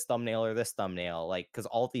you like this thumbnail or this thumbnail? Like, because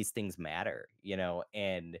all these things matter,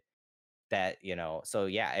 and that, so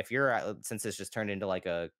yeah, if you're since it's just turned into like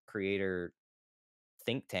a creator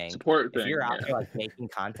think tank, support if thing, you're out there like making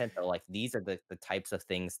content though, like these are the types of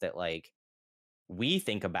things that like we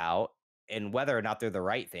think about, and whether or not they're the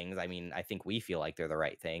right things, I mean, I think we feel like they're the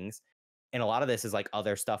right things. And a lot of this is like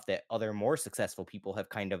other stuff that other more successful people have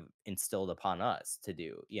kind of instilled upon us to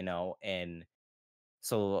do, and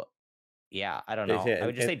so yeah, I don't know. I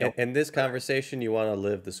would just say don't. In this conversation, you want to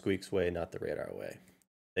live the Squeaks way, not the Radar way.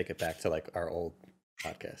 Take it back to like our old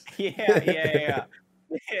podcast. Yeah.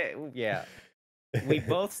 We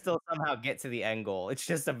both still somehow get to the end goal. It's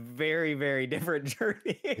just a very, very different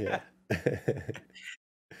journey. Yeah.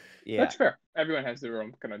 That's fair. Everyone has their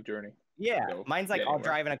own kind of journey. Yeah, mine's like I'll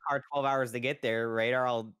drive in a car 12 hours to get there. Radar,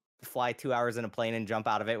 I'll fly 2 hours in a plane and jump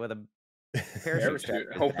out of it with a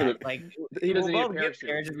parachute. Hope for the like he doesn't need a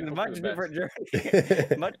parachute. It's a much different journey,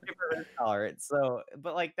 much different risk tolerance. So,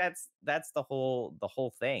 but like that's the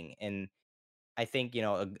whole thing. And I think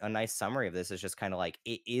a nice summary of this is just kind of like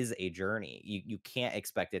it is a journey. You can't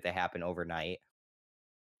expect it to happen overnight,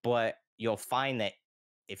 but you'll find that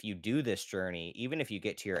if you do this journey, even if you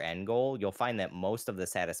get to your end goal, you'll find that most of the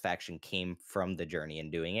satisfaction came from the journey and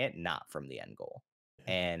doing it, not from the end goal.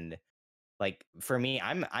 And like for me,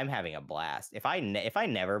 I'm having a blast. If I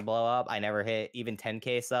never blow up, I never hit even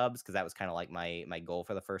 10K subs, because that was kind of like my goal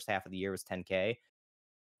for the first half of the year was 10K.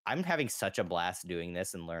 I'm having such a blast doing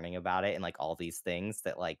this and learning about it and like all these things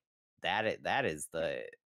that like that is the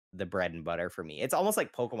bread and butter for me. It's almost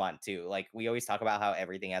like Pokemon too. Like we always talk about how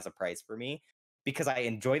everything has a price for me, because I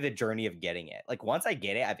enjoy the journey of getting it. Like once I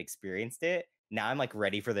get it, I've experienced it. Now I'm like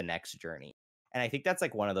ready for the next journey. And I think that's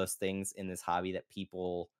like one of those things in this hobby that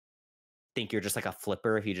people think you're just like a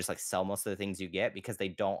flipper if you just like sell most of the things you get, because they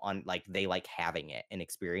don't they like having it and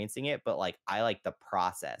experiencing it. But like I like the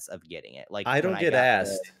process of getting it. Like I don't get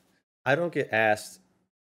asked. I don't get asked.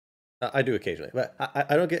 I do occasionally, but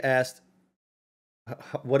I don't get asked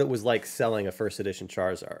what it was like selling a first edition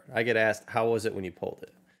Charizard. I get asked, how was it when you pulled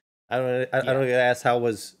it? I don't get asked how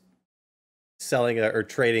was selling or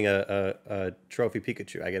trading a trophy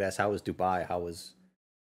Pikachu. I get asked, how was Dubai? How was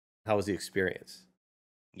the experience?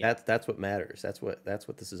 Yeah. That's what matters. That's what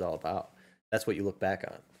this is all about. That's what you look back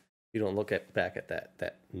on. You don't look back at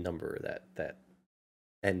that number, that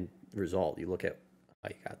end result. You look at how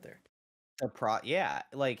you got there. Which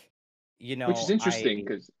is interesting,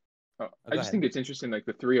 because I just think it's interesting, like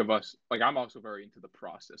the three of us, like I'm also very into the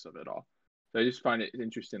process of it all. So I just find it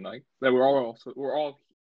interesting, like that we're all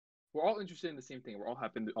interested in the same thing. We're all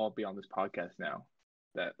happen to all be on this podcast now.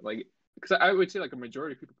 That like because I would say like a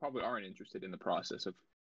majority of people probably aren't interested in the process of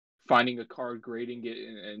finding a card, grading it,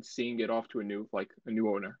 and seeing it off to a new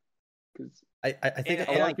owner. Because I think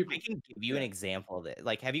a lot like, of people. I can give you an example of it.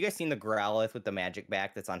 Like, have you guys seen the Growlithe with the magic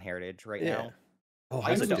back that's on Heritage right yeah. now? Oh, I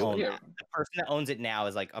how's used it to own doing? that. The person that owns it now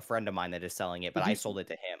is like a friend of mine that is selling it, but Did I you- sold it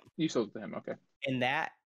to him. You sold it to him, okay. And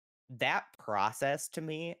that process to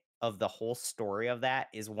me of the whole story of that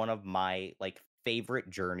is one of my like favorite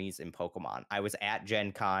journeys in Pokemon. I was at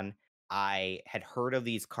Gen Con. I had heard of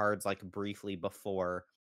these cards like briefly before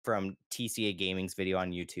from TCA Gaming's video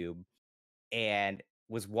on YouTube and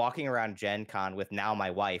was walking around Gen Con with now my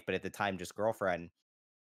wife, but at the time just girlfriend,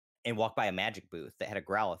 and walked by a magic booth that had a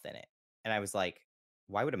Growlithe in it. And I was like,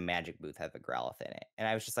 why would a magic booth have a Growlithe in it? And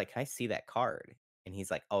I was just like, can I see that card? And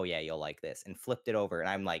he's like, oh yeah, you'll like this. And flipped it over. And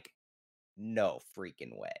I'm like, no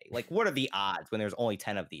freaking way. Like, what are the odds when there's only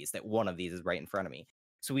 10 of these that one of these is right in front of me?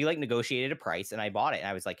 So we like negotiated a price and I bought it and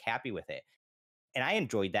I was like happy with it. And I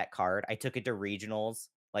enjoyed that card. I took it to regionals,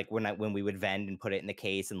 like when we would vend and put it in the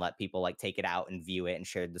case and let people like take it out and view it and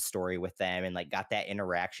shared the story with them and like got that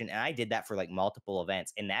interaction. And I did that for like multiple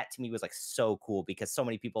events. And that to me was like so cool because so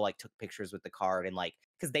many people like took pictures with the card and like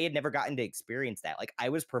because they had never gotten to experience that. Like I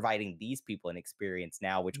was providing these people an experience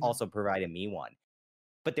now, which also provided me one.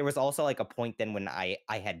 But there was also like a point then when I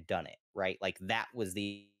had done it, right? Like that was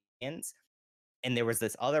the ends. And there was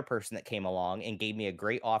this other person that came along and gave me a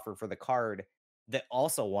great offer for the card that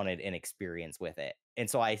also wanted an experience with it. And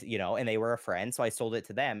so I, and they were a friend. So I sold it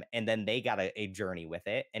to them and then they got a journey with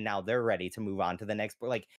it. And now they're ready to move on to the next.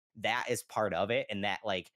 Like that is part of it. And that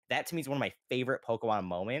to me is one of my favorite Pokemon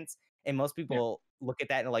moments. And most people look at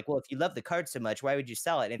that and are like, well, if you love the card so much, why would you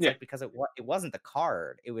sell it? And it's like, because it wasn't the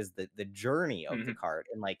card. It was the journey of the card.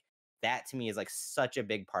 And like that to me is like such a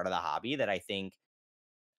big part of the hobby that I think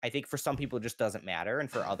for some people it just doesn't matter, and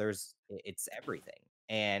for others it's everything.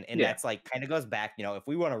 And that's like kind of goes back, if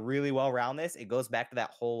we want to really well round this, it goes back to that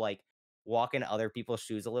whole like walk in other people's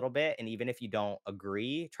shoes a little bit, and even if you don't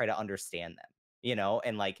agree, try to understand them,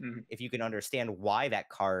 and like if you can understand why that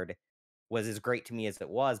card was as great to me as it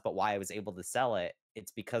was, but why I was able to sell it,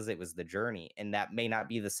 it's because it was the journey, and that may not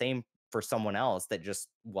be the same for someone else that just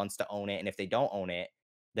wants to own it, and if they don't own it,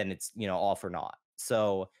 then it's all for naught.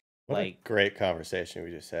 So what like a great conversation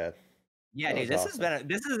we just had. yeah, dude, this awesome. has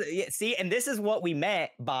been see, and this is what we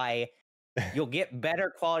meant by you'll get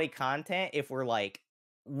better quality content if we're like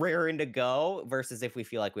raring to go versus if we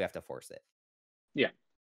feel like we have to force it. Yeah.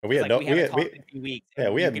 We had like, we haven't talked in a few weeks. Yeah,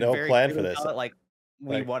 we had no plan for this. Like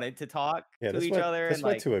we wanted to talk to each other. This and,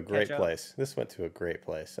 went like, to a great place. This went to a great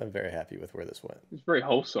place. I'm very happy with where this went. It's very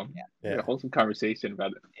wholesome. Yeah. A wholesome conversation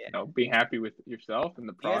about being happy with yourself and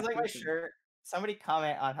the process. You guys like my shirt? Somebody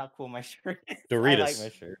comment on how cool my shirt is. Doritos. I like my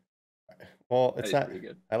shirt. Well, it's not. Pretty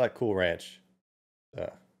good. I like Cool Ranch.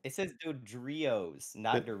 It says Doritos,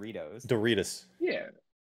 not Doritos. Doritos. Yeah.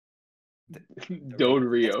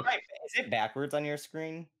 Doritos. Is it backwards on your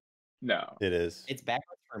screen? No. It is. It's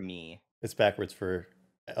backwards for me. It's backwards for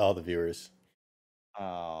all the viewers.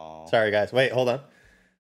 Oh. Sorry, guys. Wait, hold on.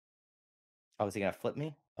 Oh, is he gonna flip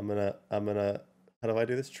me? I'm gonna. How do I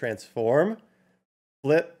do this? Transform,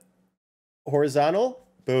 flip, horizontal.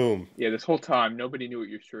 Boom. Yeah, this whole time nobody knew what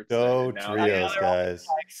your shirt said. Go Trios, guys.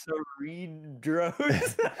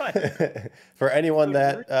 For anyone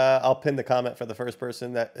that I'll pin the comment for the first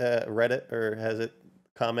person that read it or has it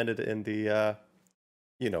commented in the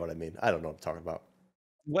you know what I mean. I don't know what I'm talking about.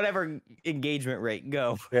 Whatever engagement rate,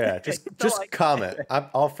 go. Yeah, just comment.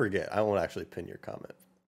 I'll forget. I won't actually pin your comment.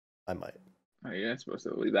 I might. Oh, you're not supposed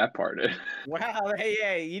to leave that part in. Wow,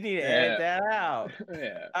 hey, you need to edit that out.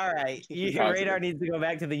 Yeah. All right, Radar needs to go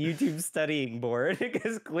back to the YouTube studying board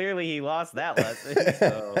because clearly he lost that lesson.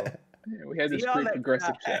 So yeah, we had this great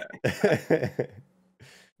progressive chat.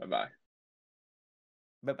 Bye-bye.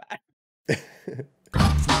 Bye-bye.